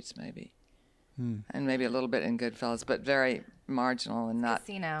Streets, maybe. And maybe a little bit in Goodfellas, but very marginal and not.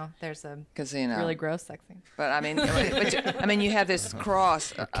 Casino. There's a Casino. Really gross sex scene. But I mean, you have this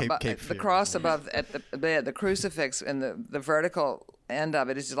cross, the cross above at the bed, the crucifix, and the vertical end of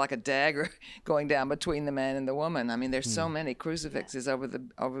it is just like a dagger going down between the man and the woman. I mean, there's so many crucifixes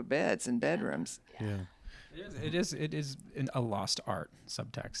over beds and bedrooms. Yeah. It is a lost art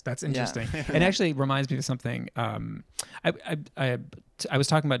subtext. That's interesting. It actually reminds me of something. I was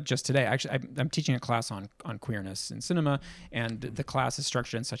talking about just today. Actually, I'm teaching a class on queerness in cinema, and the class is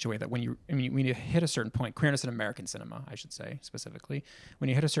structured in such a way that when you hit a certain point, queerness in American cinema, I should say specifically, when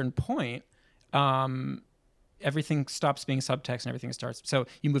you hit a certain point, everything stops being subtext and everything starts. So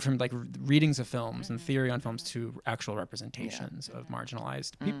you move from like readings of films and theory on films to actual representations of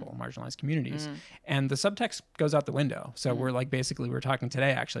marginalized people, marginalized communities, and the subtext goes out the window. So we're like we're talking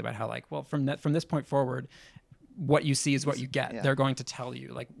today actually about how like, well, from this point forward, what you see is what you get. Yeah. They're going to tell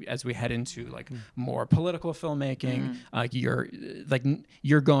you, like, as we head into like more political filmmaking,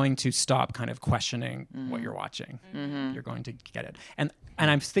 you're going to stop kind of questioning what you're watching. You're going to get it. And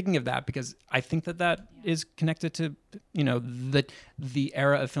I'm thinking of that because I think that is connected to the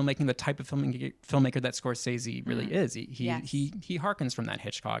era of filmmaking, the type of filmmaker that Scorsese really is. He harkens from that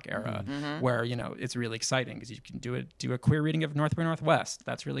Hitchcock era where, it's really exciting because you can do a queer reading of North by Northwest.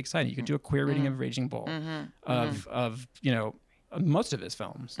 That's really exciting. You can do a queer reading of Raging Bull, of most of his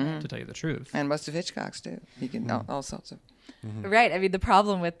films, to tell you the truth. And most of Hitchcock's too. You can all sorts of. Right. I mean, the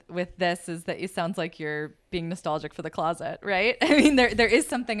problem with this is that it sounds like you're being nostalgic for the closet, right? I mean, there is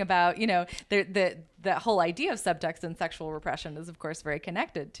something about, the whole idea of subtext and sexual repression is, of course, very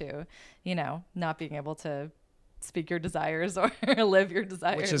connected to, not being able to speak your desires or live your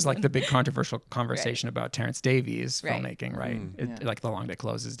desires. Which is like the big controversial conversation about Terrence Davies filmmaking, right? Like The Long Day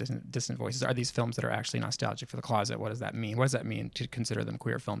Closes, Distant Voices. Are these films that are actually nostalgic for the closet? What does that mean? What does that mean to consider them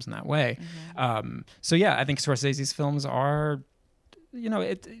queer films in that way? So yeah, I think Scorsese's films are,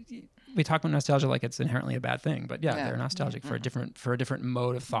 we talk about nostalgia like it's inherently a bad thing, but they're nostalgic for a different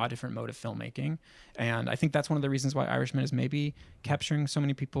mode of thought, different mode of filmmaking, and I think that's one of the reasons why Irishman is maybe capturing so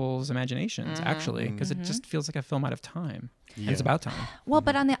many people's imaginations, actually, because it just feels like a film out of time. And it's about time. Well,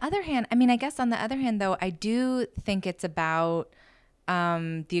 but on the other hand, though, I do think it's about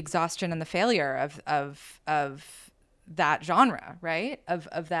the exhaustion and the failure of that genre, right?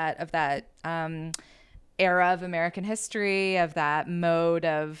 Of that. Era of American history, of that mode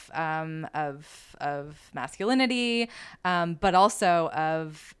of masculinity, but also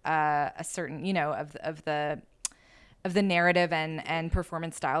of a certain, of the narrative and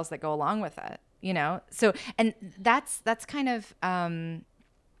performance styles that go along with it. So, and that's kind of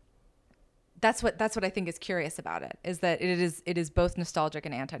that's what I think is curious about it, is that it is both nostalgic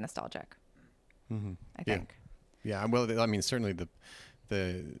and anti-nostalgic. I think. Yeah. Well, I mean, certainly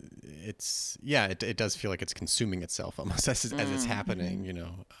it does feel like it's consuming itself almost as it's happening,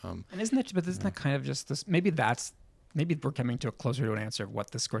 And isn't that kind of just this? Maybe we're coming to a closer to an answer of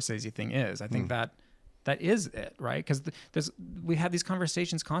what the Scorsese thing is. I think that is it, right? Because we have these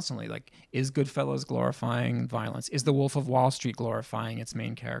conversations constantly. Like, is Goodfellas glorifying violence? Is The Wolf of Wall Street glorifying its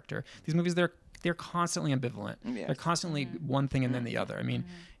main character? These movies, they're constantly ambivalent. Yes. They're constantly one thing and then the other. I mean,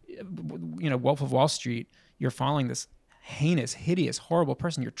 Wolf of Wall Street, you're following this heinous, hideous, horrible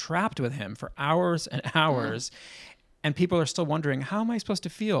person. You're trapped with him for hours and hours, and people are still wondering, how am I supposed to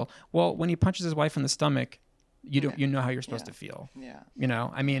feel? Well, when he punches his wife in the stomach, you know how you're supposed to feel.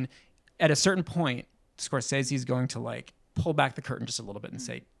 I mean, at a certain point, Scorsese is going to like pull back the curtain just a little bit and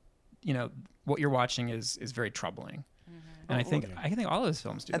say, what you're watching is very troubling. And I think all of his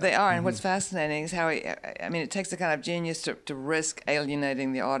films do that. They are, and what's fascinating is how it takes a kind of genius to risk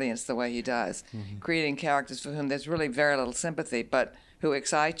alienating the audience the way he does, creating characters for whom there's really very little sympathy, but who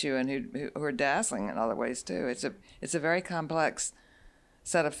excite you and who are dazzling in other ways too. It's a very complex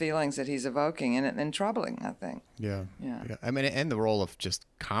set of feelings that he's evoking and troubling, I think. Yeah. I mean, and the role of just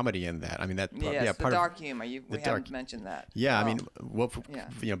comedy in that. I mean, that. Yes, the dark humor. We haven't mentioned that. Yeah, I mean,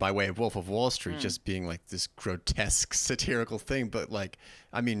 by way of Wolf of Wall Street, just being like this grotesque satirical thing, but like,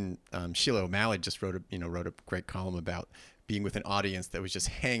 I mean, Sheila O'Malley just wrote a great column about being with an audience that was just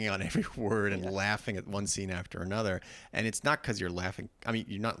hanging on every word and laughing at one scene after another. And it's not because you're laughing. I mean,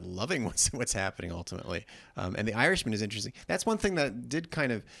 you're not loving what's happening ultimately. And The Irishman is interesting. That's one thing that did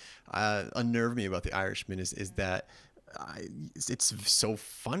kind of unnerve me about The Irishman is that it's so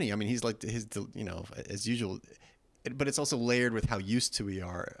funny. I mean, he's like as usual, but it's also layered with how used to we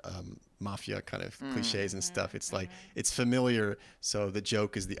are mafia kind of cliches and stuff. It's like, it's familiar. So the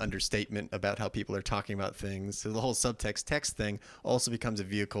joke is the understatement about how people are talking about things. So the whole subtext text thing also becomes a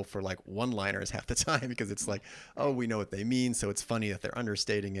vehicle for like one-liners half the time, because it's like, oh, we know what they mean. So it's funny that they're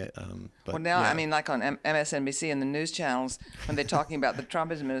understating it. But well, now, I mean, like on MSNBC and the news channels, when they're talking about the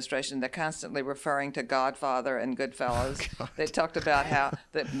Trump administration, they're constantly referring to Godfather and Goodfellas. Oh, they talked about how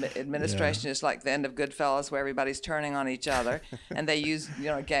the administration is like the end of Goodfellas, where everybody's turning on each other, and they use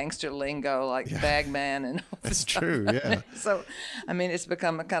gangster lingo like Bagman and all that's stuff. True. Yeah. So, I mean, it's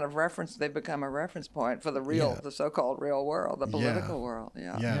become a kind of reference. They've become a reference point for the so-called real world, the political world.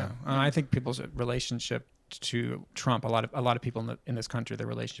 Yeah. I think people's relationship to Trump, a lot of people in this country, their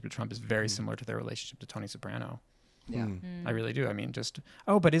relationship to Trump is very similar to their relationship to Tony Soprano. Yeah, I really do. I mean,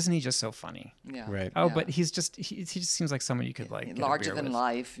 but isn't he just so funny? Yeah, right. Oh, but he just seems like someone you could like larger than with.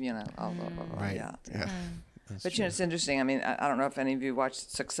 Life, Right. Yeah. That's but true. It's interesting. I mean, I don't know if any of you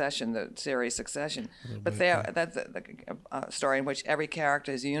watched Succession, the series Succession, but that's a story in which every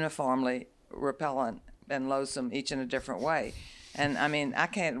character is uniformly repellent and loathsome, each in a different way. And I mean, I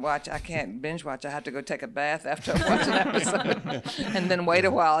can't binge watch. I have to go take a bath after I watch an episode, and then wait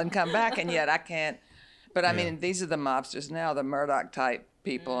a while and come back. And yet I can't. But I mean, these are the mobsters now, the Murdoch type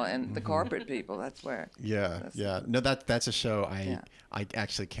people and the corporate people. That's where. Yeah. No, that's a show I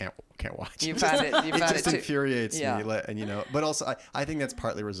actually can't watch. You find it. It just infuriates me, and but also I think that's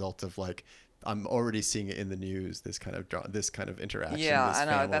partly a result of like I'm already seeing it in the news. This kind of interaction. Yeah, this I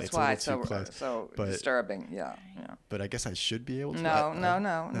know. family. That's it's why it's so disturbing. Yeah. But I guess I should be able to. No.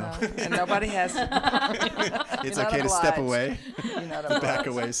 And nobody has. It's okay to step away. You're not to back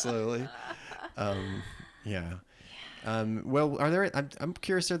away slowly. Well, I'm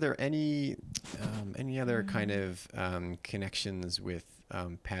curious. Are there any other kind of connections with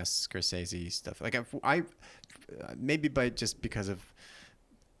past Scorsese stuff? Like I maybe because of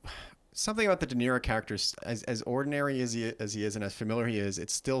something about the De Niro character, as ordinary as he is and as familiar he is, it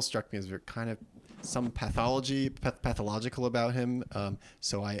still struck me as very kind of some pathological about him.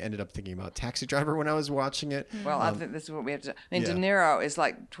 So I ended up thinking about Taxi Driver when I was watching it. Well, I think this is what we have to. De Niro is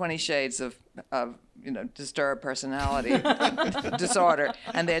like 20 shades of disturbed personality disorder,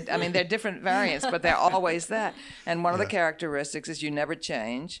 and they're different variants, but they're always that. And one of the characteristics is you never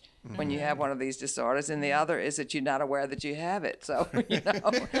change when you have one of these disorders, and the other is that you're not aware that you have it. So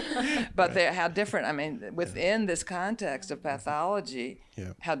but they're how different. Within this context of pathology,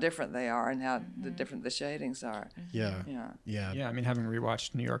 how different they are, and how different the shadings are. Yeah. Having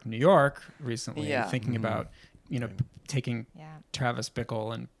rewatched New York recently, and thinking about taking Travis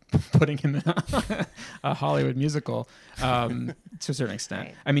Bickle and putting him in a Hollywood musical to a certain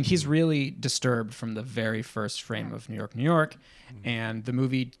extent. Right. He's really disturbed from the very first frame of New York, and the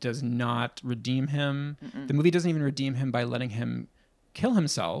movie does not redeem him. Mm-mm. The movie doesn't even redeem him by letting him kill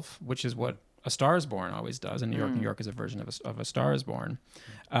himself, which is what A Star Is Born always does, and New York is a version of A Star Is Born.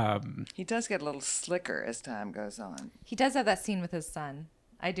 He does get a little slicker as time goes on. He does have that scene with his son.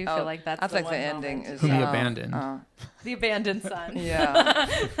 I do feel like that's the ending is whom he abandoned. The abandoned son. Yeah.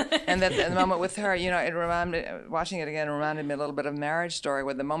 And that the moment with her, it reminded me, watching it again, reminded me a little bit of Marriage Story,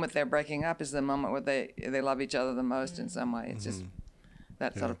 where the moment they're breaking up is the moment where they love each other the most in some way. It's just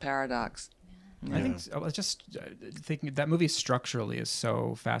that sort of paradox. Yeah. I think I was just thinking that movie structurally is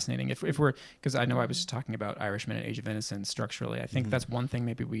so fascinating. If we're, because I know I was talking about Irishman and Age of Innocence structurally, I think that's one thing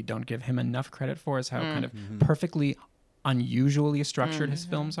maybe we don't give him enough credit for, is how kind of perfectly unusually structured his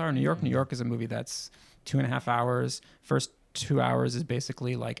films are. New York is a movie that's 2.5 hours. First 2 hours is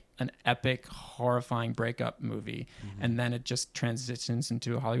basically like an epic, horrifying breakup movie, and then it just transitions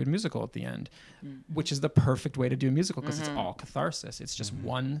into a Hollywood musical at the end, which is the perfect way to do a musical, because it's all catharsis. It's just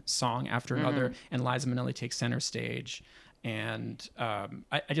one song after another, and Liza Minnelli takes center stage, and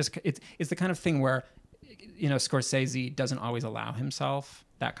it's the kind of thing where Scorsese doesn't always allow himself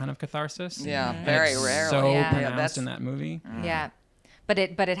that kind of catharsis. Yeah, very rarely. So pronounced in that movie. Yeah, but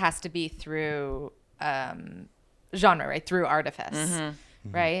it has to be through genre, right? Through artifice,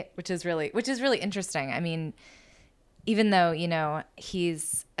 right? Which is really interesting. Even though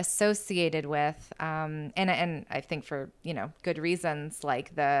he's associated with and I think for good reasons,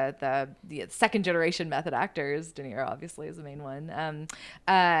 like the second generation method actors, De Niro obviously is the main one.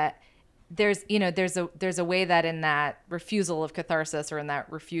 There's a way that in that refusal of catharsis, or in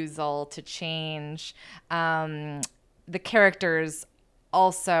that refusal to change, the characters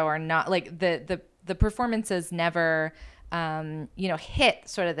also are not like the performances never hit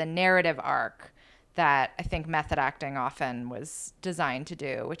sort of the narrative arc that I think method acting often was designed to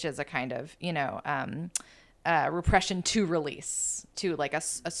do, which is a kind of repression to release, to like a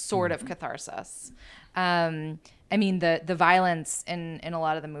sort of catharsis. The violence in a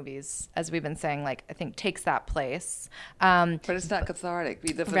lot of the movies, as we've been saying, like I think takes that place. But it's not cathartic,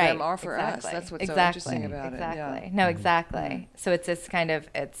 either for them or for us. That's what's so interesting about it. Yeah. No, exactly. So it's this kind of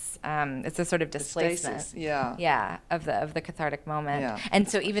it's a sort of displacement. Stasis, of the cathartic moment. Yeah. And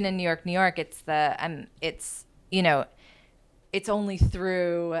so even in New York, it's it's only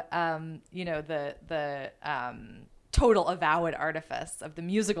through the total avowed artifice of the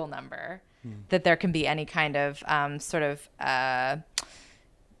musical number that there can be any kind of sort of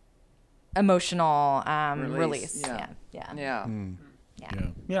emotional release. Yeah.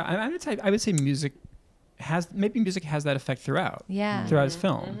 I would say music has that effect throughout his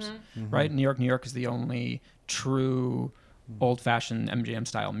films, right? New York is the only true old-fashioned MGM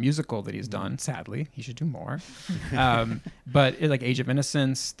style musical that he's done. Sadly, he should do more. But like Age of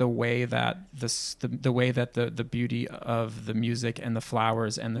Innocence, the way that the beauty of the music and the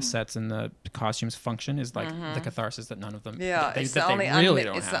flowers and the sets and the costumes function is like the catharsis that none of them. It's the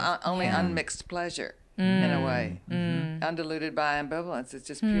only unmixed pleasure in a way, undiluted by ambivalence. It's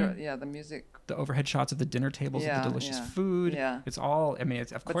just pure. The music. The overhead shots of the dinner tables with the delicious food. Yeah. It's all.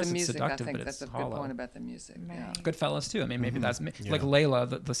 Of course, the music, it's seductive, I think but it's that's hollow. a good point about the music. Right. Yeah. Goodfellas too. Maybe that's like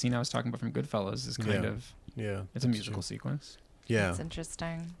Layla. The scene I was talking about from Goodfellas is kind of. Yeah. It's a musical sequence. That's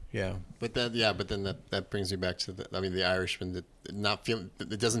interesting. Yeah. But then that brings me back to the Irishman.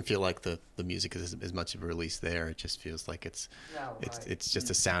 It doesn't feel like the music is as much of a release there. It just feels like it's just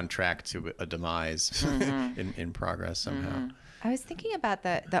a soundtrack to a demise in progress somehow. I was thinking about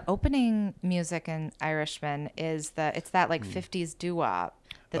the opening music in Irishman it's that like 50s doo-wop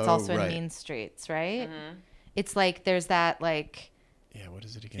that's also in Mean Streets, right? It's like there's that like. Yeah, what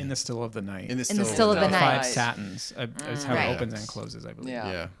is it again? In the Still of the Night. In the Still of the Night. 5 Satins is how it opens and closes, I believe.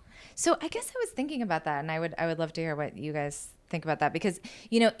 Yeah. So I guess I was thinking about that, and I would love to hear what you guys think about that, because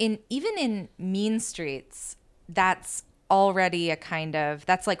even in Mean Streets, that's already a kind of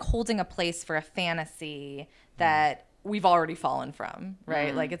that's like holding a place for a fantasy that we've already fallen from,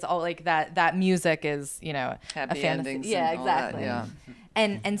 right? Like it's all like that music is a fantasy. Endings Yeah, and exactly. All that,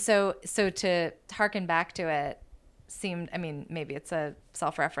 yeah. And so to harken back to it seemed, I mean, maybe it's a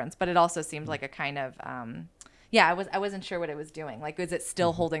self-reference, but it also seemed like a kind of I wasn't sure what it was doing. Like, is it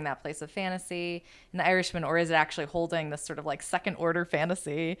still holding that place of fantasy in The Irishman, or is it actually holding this sort of like second order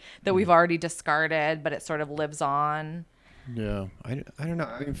fantasy that we've already discarded, but it sort of lives on? Yeah, I don't know.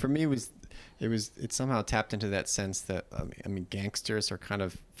 I mean, for me, it somehow tapped into that sense that gangsters are kind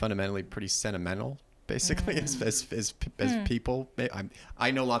of fundamentally pretty sentimental, basically, as people.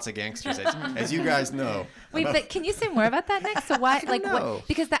 I know lots of gangsters, as you guys know. Wait, but can you say more about that next? So why, like, what?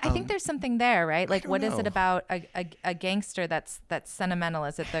 Because I think there's something there, right? Like, what is it about a gangster that's sentimental?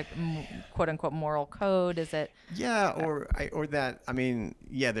 Is it the quote unquote moral code? Is it? Yeah, or that. I mean,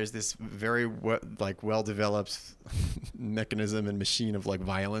 yeah. There's this very well developed mechanism and machine of like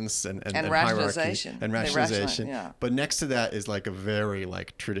violence and rationalization and rationalization. Yeah. But next to that is like a very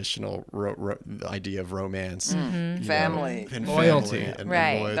like traditional idea of romance, family, and loyalty, and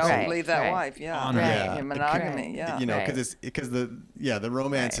right? loyalty. Don't leave that wife. Yeah, Honor. Yeah. And monogamy. Yeah, because the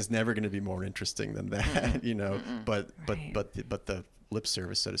romance is never going to be more interesting than that, But the lip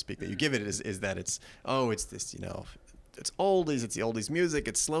service, so to speak, that you give it is that it's this, it's oldies, it's the oldies music,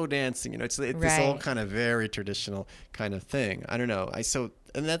 it's slow dancing, it's this all kind of very traditional kind of thing. I don't know.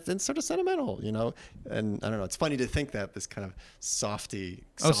 And that's sort of sentimental, and I don't know. It's funny to think that this kind of softy.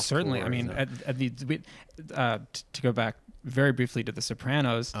 Oh, certainly. I mean, to go back very briefly to The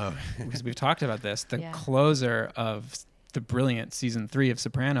Sopranos, because we've talked about this, the closer of the brilliant season 3 of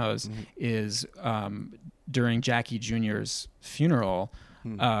Sopranos is during Jackie Jr.'s funeral.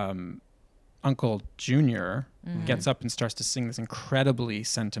 Uncle Junior gets up and starts to sing this incredibly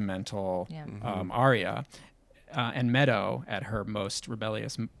sentimental aria. And Meadow, at her most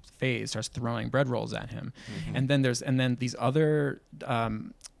rebellious phase, starts throwing bread rolls at him. And then these other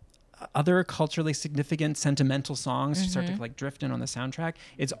culturally significant sentimental songs start to like drift in on the soundtrack.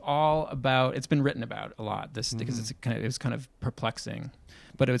 It's been written about a lot, because it was kind of perplexing,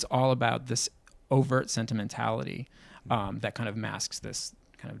 but it was all about this overt sentimentality that kind of masks this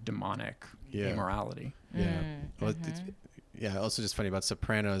kind of demonic immorality. Well, it's also just funny about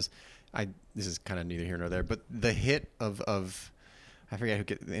Sopranos. This is kind of neither here nor there, but the hit of I forget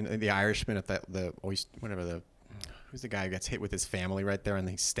in The Irishman at who's the guy who gets hit with his family right there and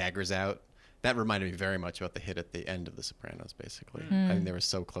he staggers out. That reminded me very much about the hit at the end of The Sopranos, basically. I mean, they were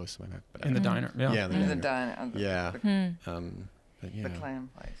so close to my head. But in the diner. Yeah, in the diner. Yeah. The clam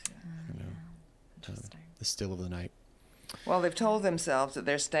place. Yeah. Interesting. The Still of the Night. Well, they've told themselves that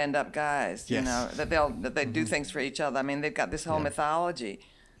they're stand-up guys. That they do things for each other. I mean, they've got this whole mythology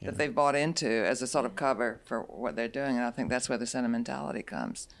that they've bought into as a sort of cover for what they're doing, and I think that's where the sentimentality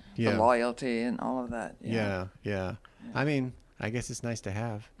comes, the loyalty and all of that. Yeah. I mean, I guess it's nice to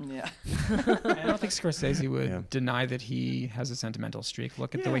have. Yeah. I don't think Scorsese would deny that he has a sentimental streak.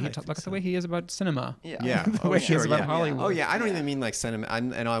 Look at the way the way he is about cinema. Yeah. The way he is about Hollywood. Oh yeah, I don't even mean like sentiment.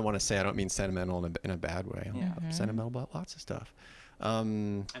 And I want to say I don't mean sentimental in a bad way. I'm sentimental about lots of stuff. I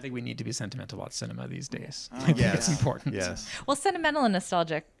think we need to be sentimental about cinema these days. Oh, I think it's important. Yes. Well, sentimental and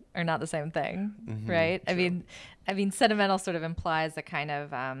nostalgic are not the same thing, right? True. I mean, sentimental sort of implies a kind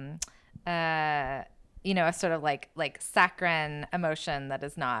of, a sort of like saccharine emotion that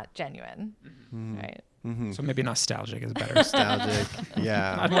is not genuine, right? So maybe nostalgic is better. Nostalgic,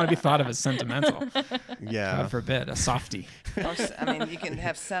 yeah. I don't want to be thought of as sentimental. Yeah. God forbid, a softie. I mean, you can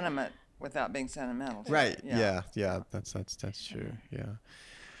have sentiment without being sentimental. Right. Yeah. That's true. Yeah.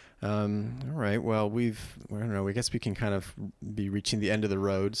 All right. Well, I don't know. I guess we can kind of be reaching the end of the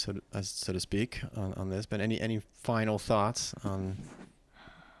road, so to speak, on this. But any final thoughts on,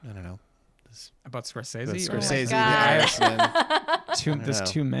 I don't know, about Scorsese? Scorsese, The Irishman. There's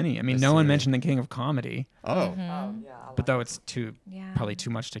too many. I mean, no one mentioned the King of Comedy. Oh. But though it's probably too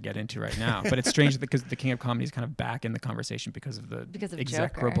much to get into right now. But it's strange because the King of Comedy is kind of back in the conversation because of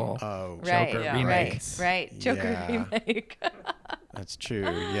execrable Joker remake. Right. Joker remake. That's true.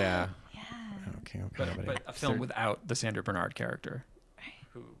 Yeah. Okay. But a film without the Sandra Bernard character,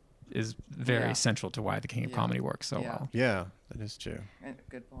 who is very central to why the King of Comedy works so well. Yeah, that is true.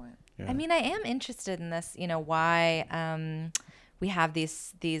 Good point. Yeah. I mean, I am interested in this. Why we have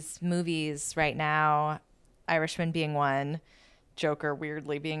these movies right now. Irishman being one, Joker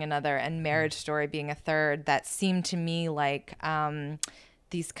weirdly being another, and Marriage Story being a third, that seem to me like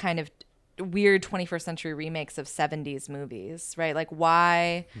these kind of weird 21st century remakes of 70s movies, right? Like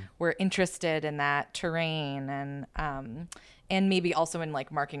why we're interested in that terrain and maybe also in like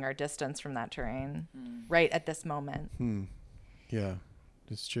marking our distance from that terrain right at this moment. Yeah.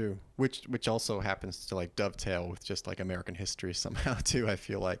 It's true, which also happens to like dovetail with just like American history somehow too. I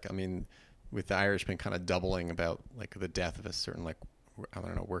feel like, I mean, with the Irishman kind of doubling about like the death of a certain like, I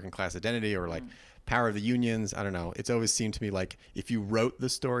don't know, working class identity or like power of the unions. I don't know. It's always seemed to me like if you wrote the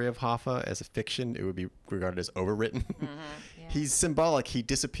story of Hoffa as a fiction, it would be regarded as overwritten. He's symbolic. He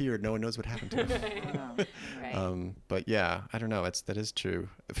disappeared. No one knows what happened to him. But yeah, I don't know. That is true.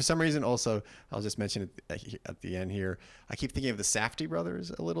 For some reason, also, I'll just mention it at the end here. I keep thinking of the Safdie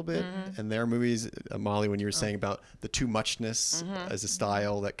brothers a little bit and their movies. Molly, when you were saying about the too muchness as a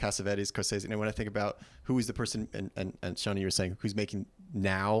style that Cassavetes, Scorsese, and when I think about who is the person, and Shonni, you were saying who's making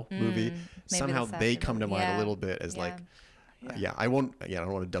now movie, somehow they come to mind a little bit as like. I don't want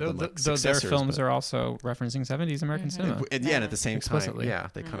to double them like successors. Their films are also referencing 70s American cinema. And at the same time,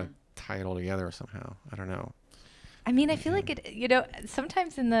 they kind of tie it all together somehow. I don't know. I mean, I feel like it.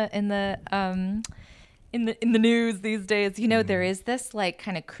 Sometimes in the news these days, there is this like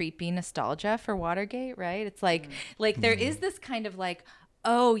kind of creepy nostalgia for Watergate, right? It's like there is this kind of like,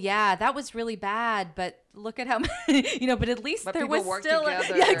 oh yeah, that was really bad, but look at how but at least there was still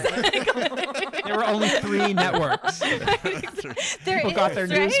there were only 3 networks. People got their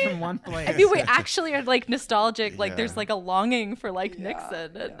news from one place. I mean, we actually are like nostalgic. Like there's like a longing for like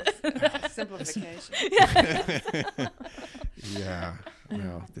Nixon. Simplification.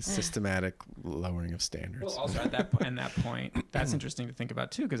 The systematic lowering of standards. Well, also at that point, that's interesting to think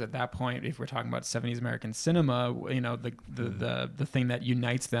about too, because at that point, if we're talking about 70s American cinema, the thing that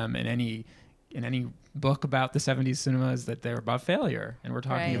unites them in any book about the 70s cinema is that they're about failure, and we're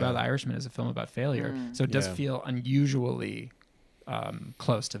talking about The Irishman as a film about failure. So it does feel unusually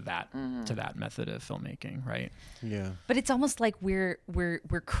close to that method of filmmaking, right? Yeah. But it's almost like we're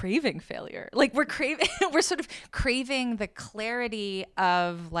craving failure. Like we're sort of craving the clarity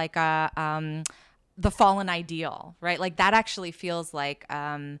of like the fallen ideal, right? Like that actually feels like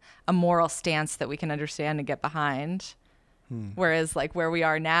a moral stance that we can understand and get behind. Whereas like where we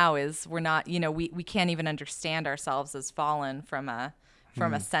are now is we're not, we can't even understand ourselves as fallen from a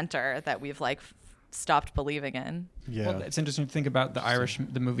center that we've like stopped believing in. Yeah. Well, it's interesting to think about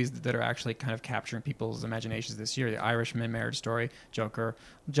the movies that are actually kind of capturing people's imaginations this year. The Irishman, Marriage Story, Joker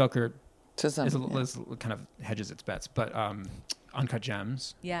is kind of hedges its bets, but Uncut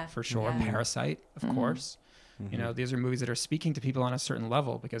Gems, for sure. Yeah. Parasite, of course. These are movies that are speaking to people on a certain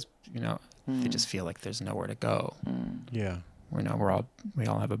level because they just feel like there's nowhere to go. Yeah, we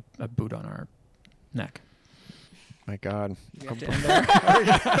all have a boot on our neck. My God, are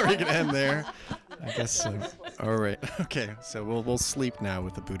we gonna end there? I guess so. All right, okay. So we'll sleep now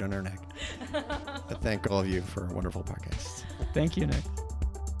with the boot on our neck. But thank all of you for a wonderful podcast. Thank you, Nick.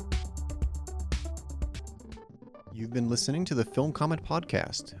 You've been listening to the Film Comment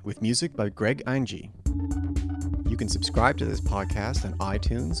Podcast with music by Greg Einge. You can subscribe to this podcast on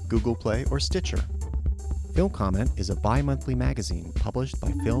iTunes, Google Play, or Stitcher. Film Comment is a bi-monthly magazine published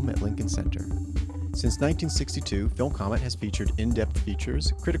by Film at Lincoln Center. Since 1962, Film Comment has featured in-depth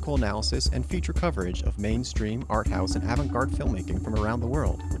features, critical analysis, and feature coverage of mainstream, art house, and avant-garde filmmaking from around the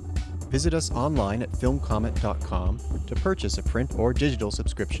world. Visit us online at filmcomment.com to purchase a print or digital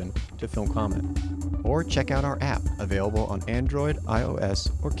subscription to Film Comment. Or check out our app, available on Android, iOS,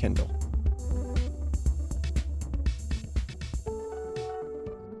 or Kindle.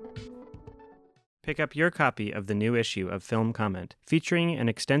 Pick up your copy of the new issue of Film Comment, featuring an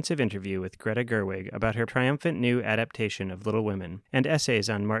extensive interview with Greta Gerwig about her triumphant new adaptation of Little Women, and essays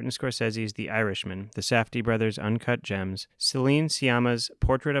on Martin Scorsese's The Irishman, the Safdie brothers' Uncut Gems, Celine Sciamma's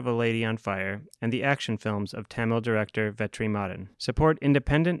Portrait of a Lady on Fire, and the action films of Tamil director Vetri Madan. Support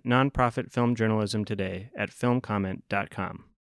independent, non-profit film journalism today at filmcomment.com.